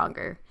get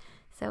stronger.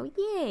 So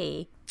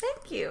yay!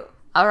 Thank you.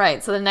 All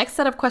right, so the next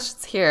set of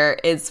questions here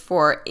is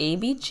for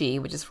ABG,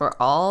 which is for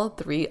all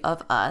three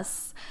of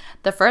us.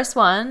 The first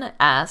one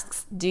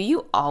asks, do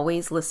you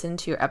always listen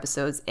to your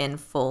episodes in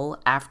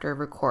full after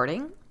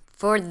recording?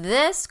 For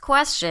this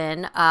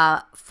question,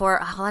 I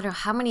don't know,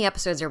 how many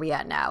episodes are we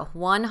at now?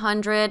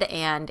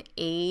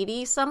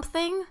 180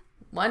 something?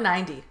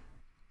 190.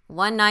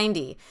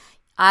 190.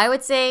 I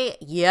would say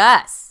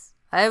yes.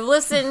 I've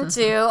listened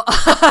to,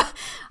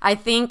 I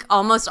think,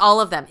 almost all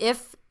of them.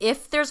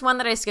 If there's one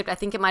that I skipped, I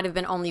think it might have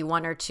been only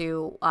one or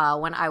two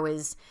when I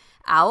was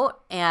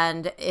out.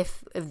 And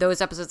if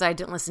those episodes I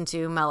didn't listen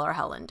to, Mel or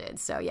Helen did.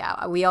 So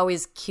yeah, we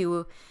always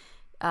QA,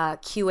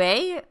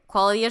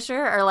 quality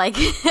assure, or like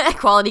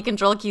quality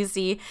control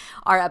QC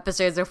our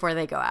episodes before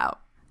they go out.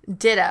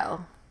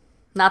 Ditto.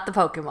 Not the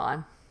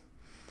Pokemon.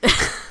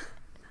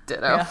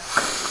 Ditto. Yeah.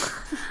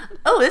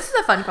 Oh, this is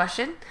a fun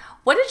question.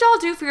 What did y'all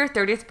do for your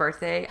 30th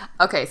birthday?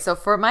 Okay, so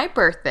for my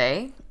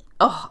birthday,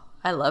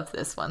 I love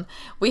this one.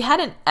 We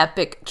had an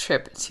epic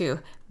trip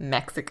to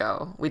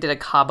Mexico. We did a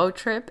Cabo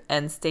trip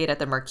and stayed at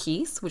the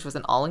Marquise, which was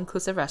an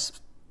all-inclusive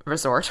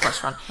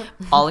restaurant,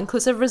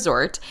 all-inclusive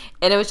resort.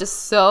 And it was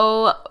just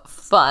so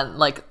fun.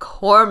 Like,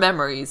 core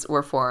memories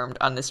were formed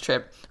on this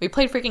trip. We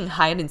played freaking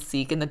hide and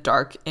seek in the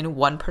dark in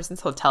one person's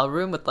hotel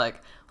room with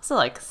like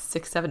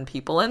 6-7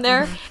 people in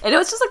there, and it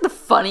was just like the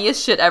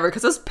funniest shit ever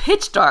because it was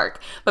pitch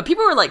dark, but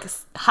people were like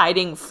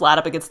hiding flat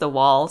up against the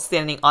wall,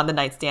 standing on the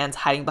nightstands,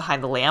 hiding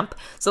behind the lamp,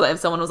 so that if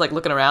someone was like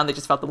looking around, they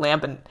just felt the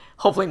lamp and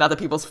hopefully not the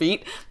people's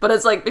feet. But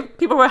it's like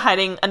people were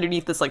hiding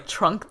underneath this like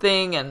trunk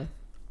thing and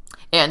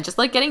just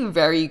like getting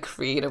very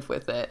creative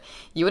with it.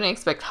 You wouldn't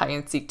expect hide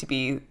and seek to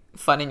be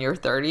fun in your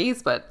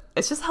 30s, but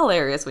it's just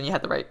hilarious when you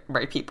have the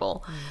right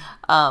people.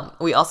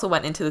 We also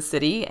went into the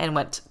city and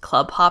went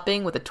club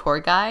hopping with a tour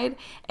guide,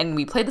 and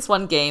we played this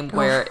one game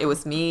where it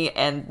was me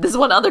and this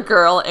one other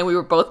girl, and we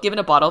were both given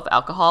a bottle of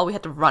alcohol. We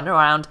had to run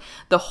around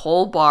the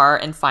whole bar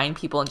and find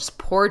people and just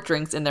pour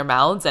drinks in their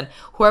mouths, and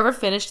whoever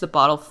finished the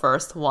bottle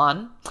first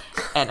won.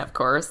 And of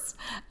course,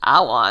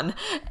 I won.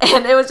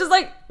 And it was just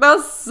like, that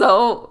was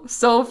so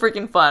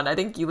freaking fun. I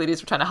think you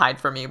ladies were trying to hide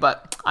from me,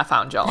 but I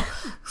found y'all.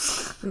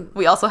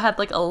 We also had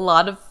like a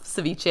lot of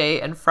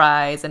ceviche and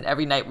fries, and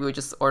every night we would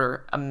just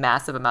order a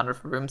massive amount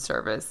of room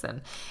service.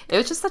 And it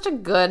was just such a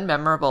good,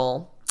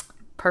 memorable,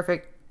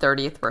 perfect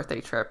 30th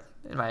birthday trip,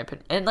 in my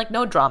opinion. And like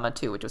no drama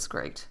too, which was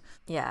great.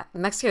 Yeah,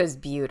 Mexico is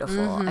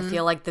beautiful. I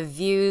feel like the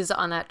views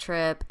on that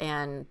trip,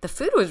 and the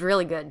food was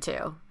really good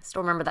too. I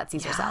still remember that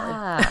Caesar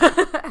salad.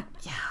 I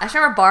just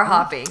remember bar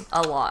hopping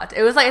a lot.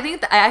 It was like, I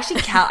think I actually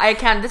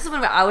count. This is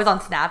when I was on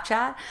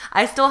Snapchat.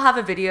 I still have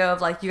a video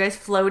of like you guys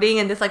floating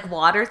in this like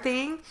water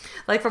thing,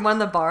 like from one of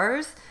the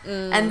bars.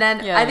 And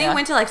then I think we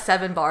went to like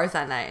 7 bars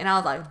that night, and I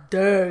was like,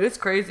 dude, it's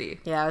crazy.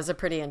 Yeah, it was a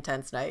pretty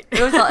intense night.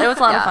 It was a lot of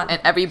fun. And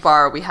every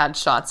bar we had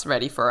shots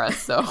ready for us.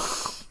 So,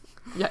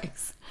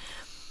 yikes.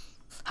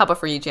 How about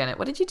for you, Janet?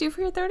 What did you do for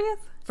your 30th?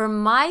 For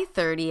my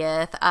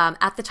 30th,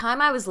 at the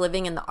time I was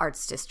living in the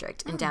Arts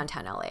District in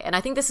downtown LA. And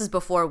I think this is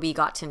before we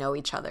got to know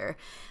each other.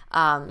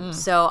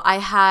 So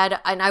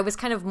I was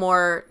kind of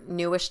more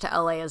newish to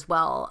LA as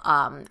well.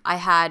 I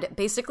had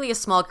basically a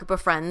small group of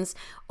friends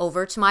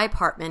over to my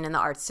apartment in the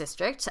Arts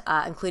District,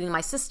 including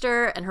my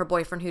sister and her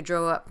boyfriend who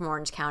drove up from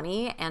Orange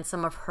County, and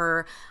some of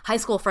her high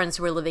school friends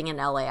who were living in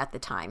LA at the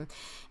time.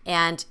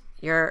 And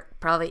you're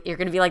going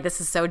to be like,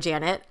 this is so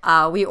Janet.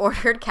 We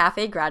ordered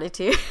Cafe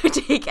Gratitude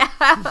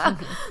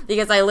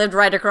because I lived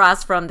right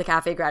across from the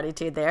Cafe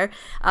Gratitude there.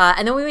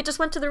 And then we just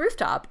went to the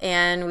rooftop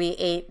and we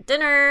ate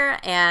dinner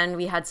and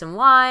we had some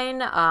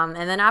wine.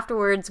 And then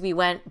afterwards we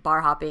went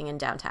bar hopping in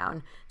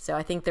downtown. So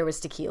I think there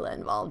was tequila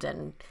involved,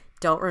 and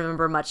don't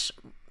remember much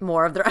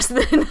more of the rest of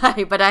the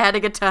night, but I had a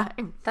good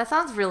time. That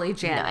sounds really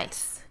Janet.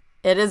 Nice.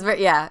 It is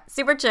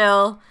super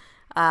chill.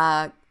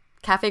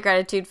 Cafe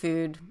Gratitude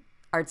food.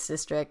 Arts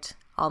District,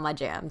 all my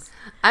jams.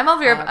 I'm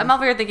over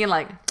here thinking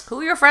like,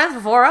 who are your friends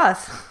before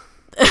us?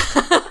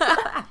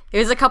 It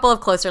was a couple of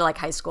closer like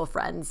high school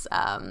friends,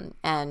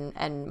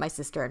 and my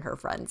sister and her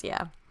friends,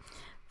 yeah.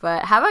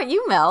 But how about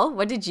you, Mel?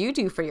 What did you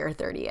do for your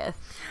 30th?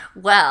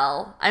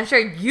 Well, I'm sure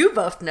you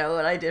both know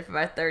what I did for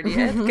my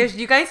 30th because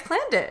you guys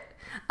planned it.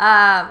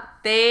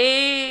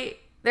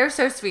 They're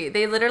so sweet.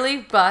 They literally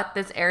bought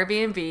this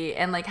Airbnb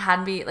and like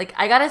had me like,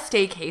 I got a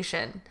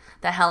staycation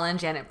that Helen and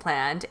Janet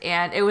planned,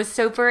 and it was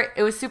super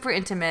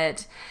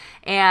intimate,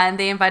 and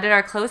they invited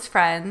our close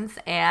friends,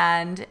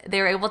 and they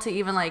were able to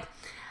even like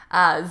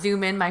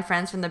zoom in my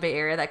friends from the Bay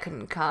Area that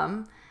couldn't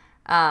come,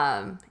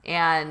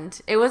 and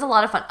it was a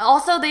lot of fun.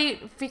 Also, they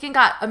freaking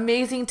got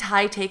amazing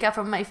Thai takeout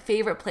from my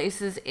favorite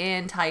places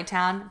in Thai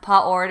town,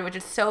 Pa Ord, which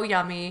is so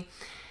yummy.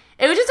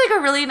 It was just like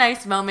a really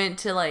nice moment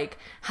to like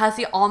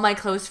see all my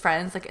close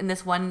friends like in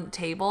this one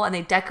table, and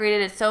they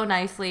decorated it so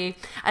nicely.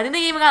 I think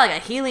they even got like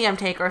a helium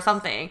tank or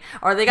something,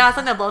 or they got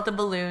something to blow up the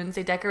balloons.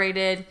 They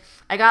decorated.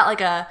 I got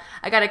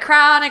a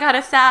crown, I got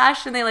a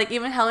sash, and they like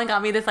even Helen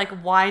got me this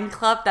like wine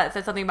cup that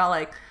said something about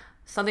like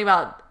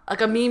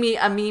a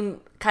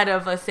meme kind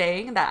of a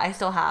saying that I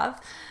still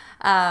have.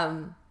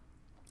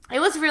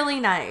 It was really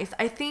nice.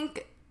 I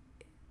think.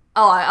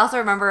 Oh, I also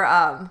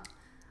remember.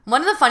 One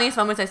of the funniest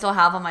moments I still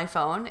have on my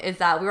phone is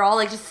that we were all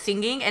like just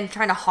singing and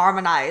trying to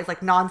harmonize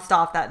like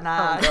nonstop that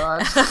night. Oh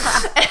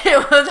gosh.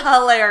 It was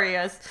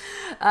hilarious.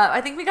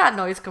 I think we got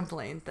noise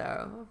complaint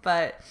though,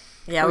 but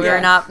yeah, we were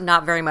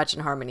not very much in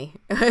harmony.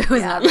 It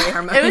was not very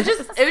harmonious.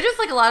 It was just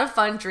like a lot of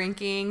fun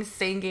drinking,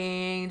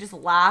 singing, just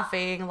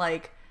laughing,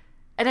 like.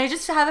 And I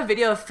just have a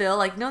video of Phil,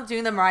 like,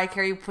 doing the Mariah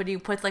Carey he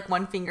puts like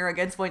one finger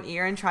against one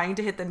ear and trying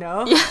to hit the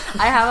note. Yeah.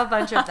 I have a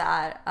bunch of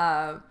that.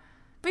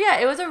 But yeah,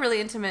 it was a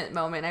really intimate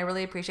moment. I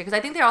really appreciate it because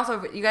I think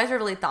you guys were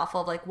really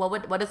thoughtful of like,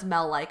 what does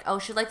Mel like? Oh,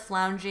 she likes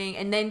lounging.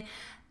 And then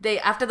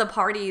after the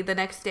party the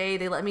next day,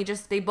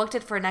 they booked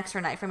it for an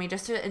extra night for me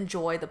just to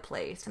enjoy the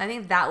place. And I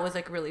think that was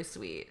like really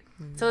sweet.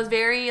 Mm-hmm. So it was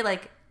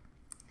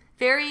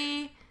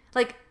very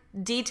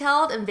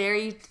detailed and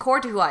very core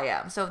to who I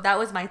am. So that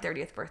was my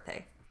 30th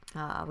birthday.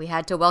 We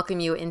had to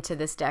welcome you into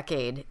this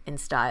decade in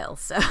style.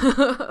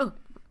 So.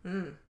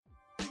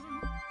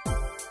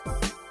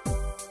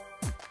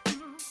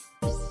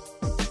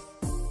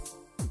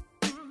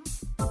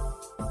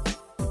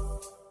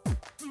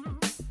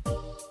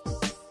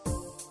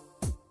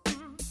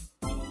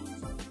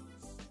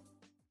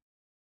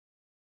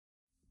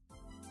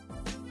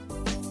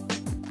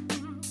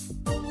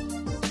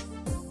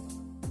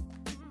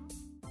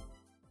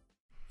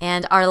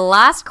 And our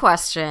last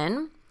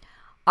question,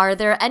 are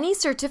there any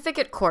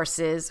certificate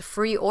courses,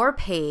 free or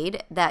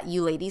paid, that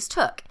you ladies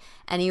took?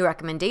 Any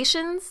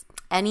recommendations?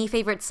 Any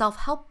favorite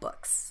self-help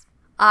books?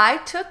 I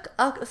took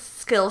a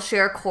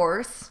Skillshare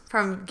course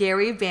from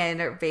Gary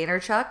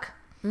Vaynerchuk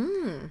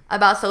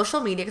about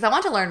social media because I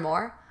wanted to learn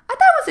more. I thought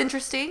it was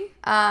interesting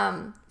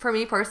for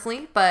me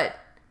personally, but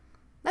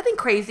nothing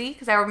crazy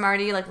because I'm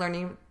already like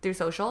learning through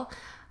social.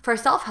 For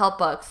self-help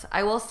books,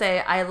 I will say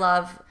I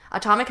love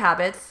Atomic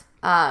Habits,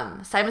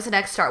 Simon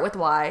Sinek's Start With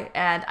Why,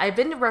 and I've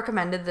been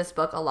recommended this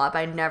book a lot, but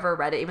I never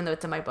read it, even though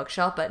it's in my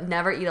bookshelf, but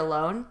Never Eat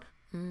Alone.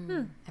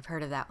 I've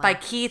heard of that one. By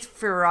Keith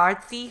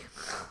Ferrazzi.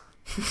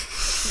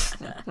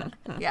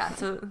 Yeah,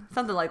 so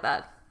something like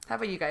that. How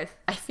about you guys?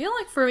 I feel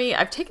like for me,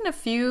 I've taken a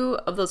few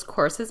of those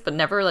courses, but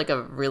never like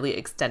a really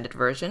extended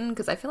version,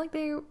 because I feel like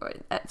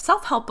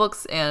self-help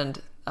books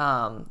and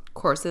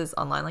courses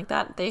online like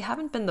that, they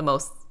haven't been the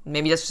most,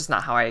 maybe that's just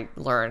not how I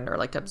learn or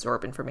like to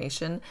absorb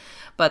information.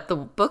 But the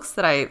books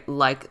that I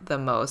like the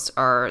most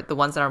are the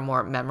ones that are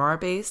more memoir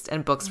based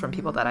and books from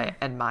people that I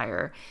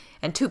admire.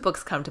 And 2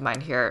 books come to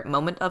mind here.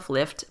 Moment of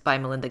Lift by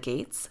Melinda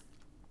Gates.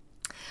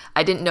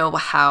 I didn't know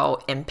how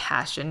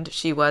impassioned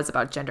she was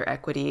about gender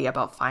equity,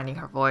 about finding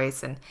her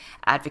voice and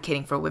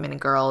advocating for women and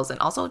girls, and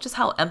also just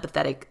how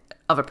empathetic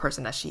of a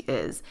person that she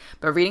is.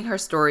 But reading her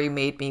story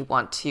made me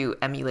want to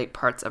emulate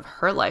parts of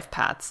her life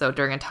path. So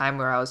during a time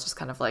where I was just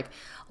kind of like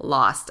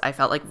lost, I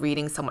felt like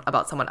reading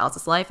about someone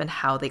else's life and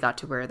how they got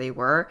to where they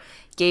were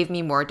gave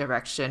me more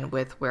direction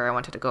with where I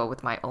wanted to go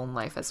with my own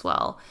life as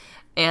well.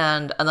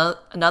 And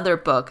another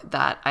book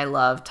that I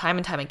love time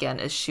and time again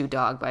is Shoe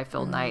Dog by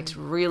Phil Knight,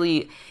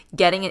 really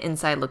getting an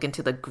inside look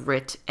into the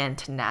grit and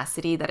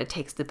tenacity that it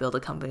takes to build a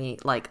company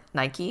like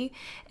Nike.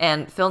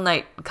 And Phil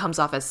Knight comes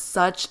off as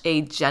such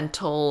a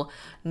gentle,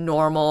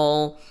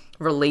 normal,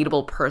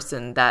 relatable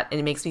person that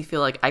it makes me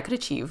feel like I could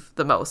achieve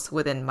the most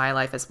within my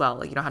life as well.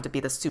 Like, you don't have to be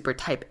the super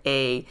type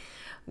A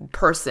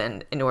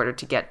person in order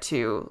to get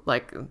to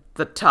like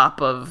the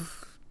top of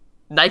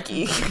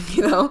Nike,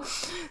 you know?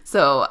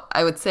 So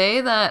I would say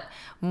that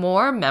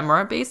more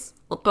memoir-based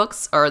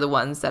books are the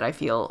ones that I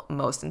feel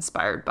most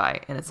inspired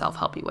by in a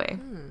self-helpy way.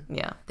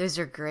 Yeah. Those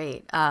are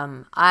great.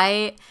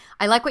 I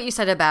like what you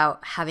said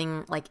about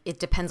having, like, it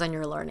depends on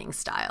your learning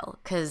style.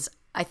 Because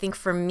I think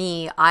for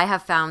me, I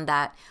have found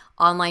that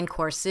online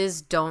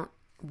courses don't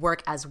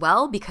work as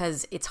well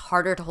because it's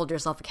harder to hold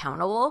yourself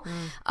accountable,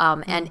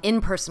 and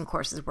in-person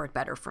courses work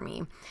better for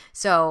me.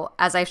 So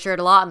as I've shared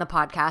a lot on the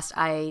podcast,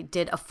 I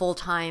did a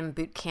full-time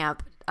boot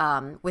camp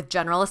with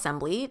General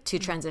Assembly to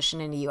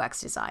transition into UX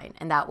design.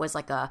 And that was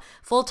like a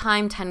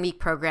full-time 10-week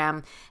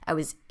program. I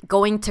was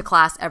going to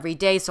class every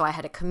day, so I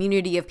had a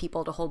community of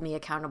people to hold me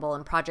accountable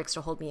and projects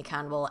to hold me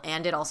accountable.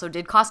 And it also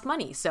did cost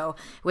money. So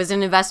it was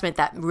an investment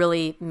that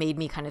really made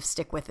me kind of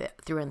stick with it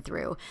through and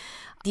through.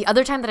 The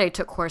other time that I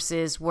took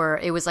courses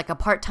it was like a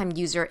part-time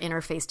user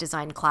interface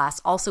design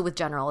class, also with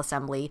General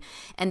Assembly.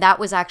 And that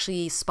was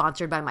actually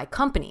sponsored by my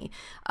company,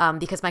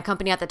 because my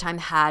company at the time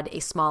had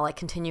a small like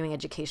continuing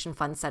education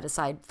fund set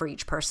aside for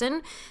each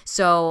person.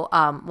 So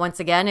once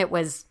again, it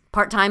was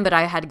part-time, but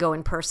I had to go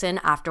in person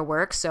after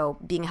work. So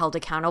being held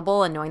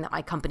accountable and knowing that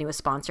my company was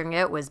sponsoring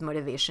it was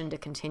motivation to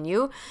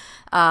continue.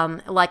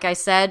 Like I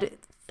said,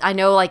 I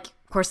know like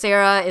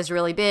Coursera is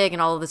really big and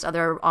all of this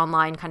other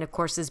online kind of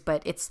courses,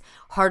 but it's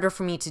harder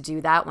for me to do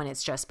that when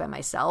it's just by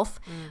myself.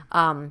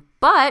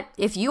 But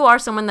if you are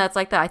someone that's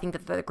like that, I think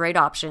that they're great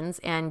options.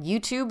 And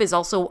YouTube is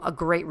also a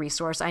great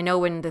resource. I know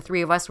when the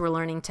 3 of us were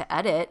learning to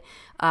edit,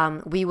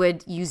 we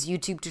would use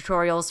YouTube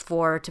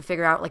tutorials to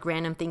figure out like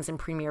random things in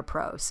Premiere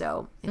Pro.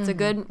 So it's a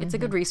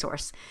good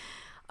resource.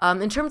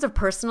 In terms of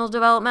personal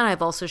development,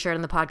 I've also shared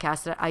in the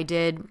podcast that I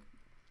did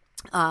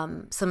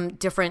some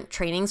different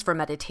trainings for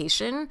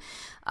meditation.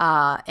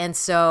 And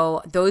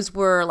so those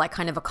were like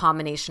kind of a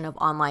combination of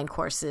online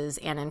courses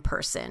and in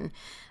person,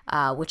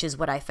 which is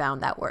what I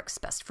found that works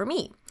best for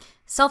me.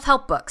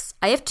 Self-help books.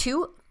 I have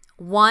 2.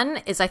 One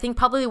is I think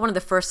probably one of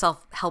the first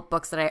self-help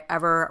books that I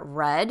ever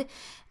read,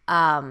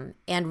 and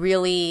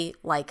really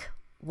like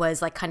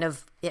was like kind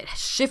of, it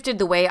shifted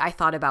the way I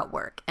thought about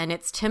work. And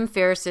it's Tim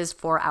Ferriss's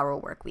 4-Hour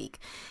Work Week.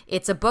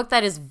 It's a book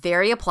that is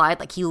very applied.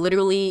 Like he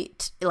literally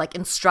like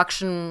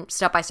instruction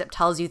step by step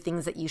tells you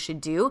things that you should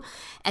do.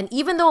 And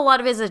even though a lot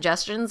of his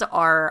suggestions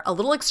are a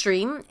little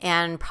extreme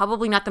and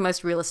probably not the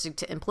most realistic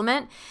to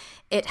implement,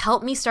 it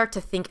helped me start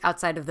to think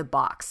outside of the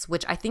box,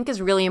 which I think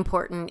is really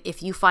important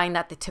if you find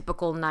that the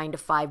typical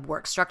 9-to-5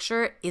 work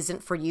structure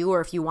isn't for you or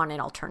if you want an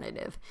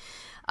alternative.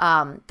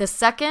 The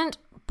second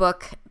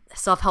book,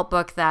 self-help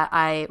book that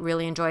I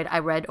really enjoyed, I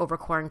read over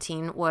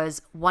quarantine,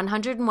 was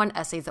 101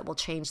 Essays That Will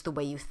Change the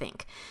Way You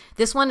Think.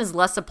 This one is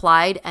less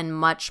applied and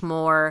much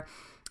more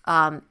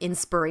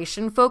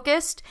inspiration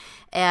focused,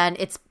 and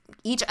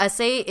each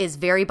essay is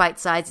very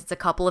bite-sized. It's a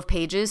couple of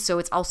pages, so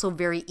it's also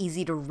very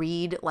easy to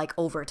read like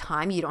over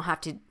time. You don't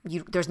have to,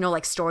 there's no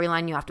like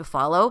storyline you have to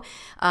follow,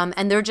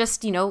 and they're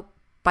just,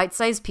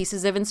 bite-sized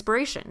pieces of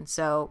inspiration.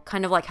 So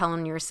kind of like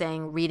Helen, you were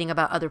saying, reading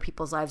about other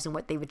people's lives and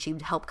what they've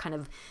achieved help kind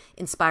of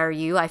inspire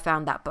you. I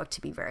found that book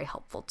to be very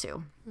helpful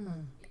too.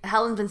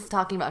 Helen's been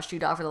talking about Shoe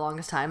Dog for the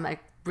longest time. I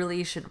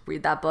really should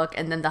read that book.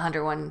 And then the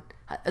 101,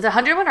 is it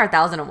 101 or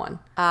 1001?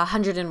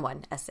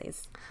 101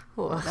 essays.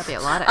 Ooh. That'd be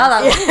a lot of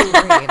essays.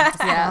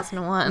 Yeah.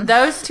 1001.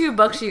 Those 2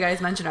 books you guys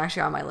mentioned are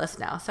actually on my list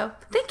now. So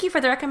thank you for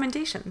the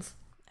recommendations.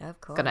 Of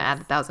course. Gonna add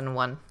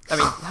 101 to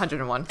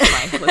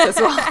mine list as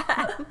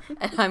well.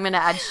 And I'm gonna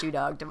add Shoe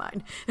Dog to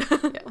mine.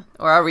 Yeah.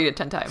 Or I'll read it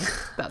 10 times.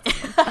 That's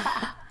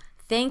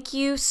Thank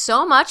you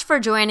so much for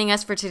joining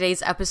us for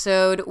today's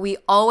episode. We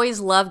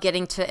always love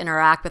getting to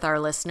interact with our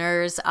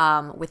listeners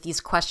with these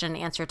question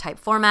and answer type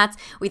formats.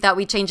 We thought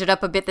we'd change it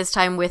up a bit this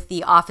time with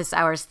the office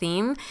hours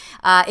theme.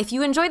 If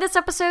you enjoyed this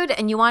episode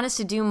and you want us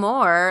to do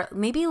more,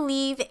 maybe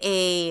leave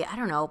a,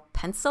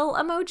 pencil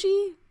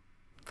emoji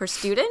for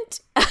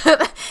student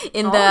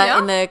in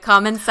the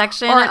comments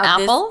section. Or an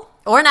apple.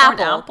 Or an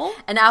apple.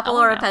 An apple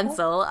or a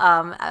pencil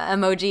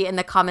emoji in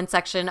the comment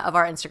section of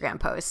our Instagram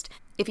post.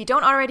 If you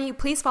don't already,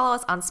 please follow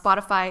us on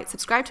Spotify,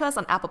 subscribe to us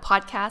on Apple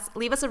Podcasts,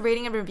 leave us a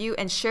rating and review,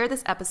 and share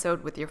this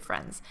episode with your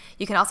friends.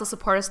 You can also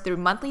support us through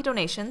monthly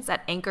donations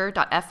at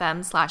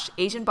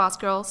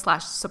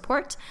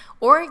anchor.fm/AsianBossGirl/support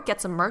or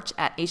get some merch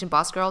at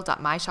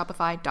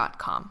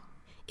asianbossgirl.myshopify.com.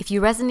 If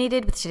you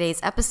resonated with today's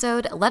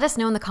episode, let us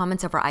know in the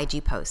comments of our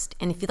IG post.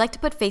 And if you'd like to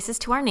put faces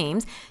to our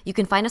names, you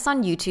can find us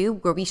on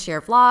YouTube, where we share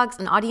vlogs,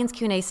 an audience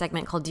Q&A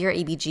segment called Dear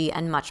ABG,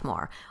 and much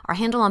more. Our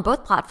handle on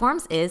both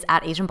platforms is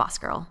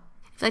 @AsianBossGirl.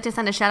 If you'd like to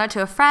send a shout out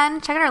to a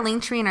friend, check out our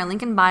link tree in our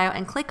link in bio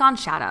and click on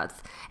shoutouts.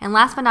 And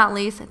last but not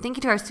least, thank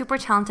you to our super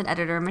talented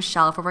editor,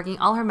 Michelle, for working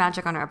all her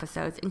magic on our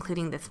episodes,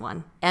 including this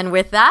one. And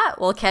with that,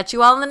 we'll catch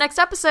you all in the next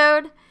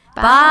episode.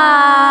 Bye.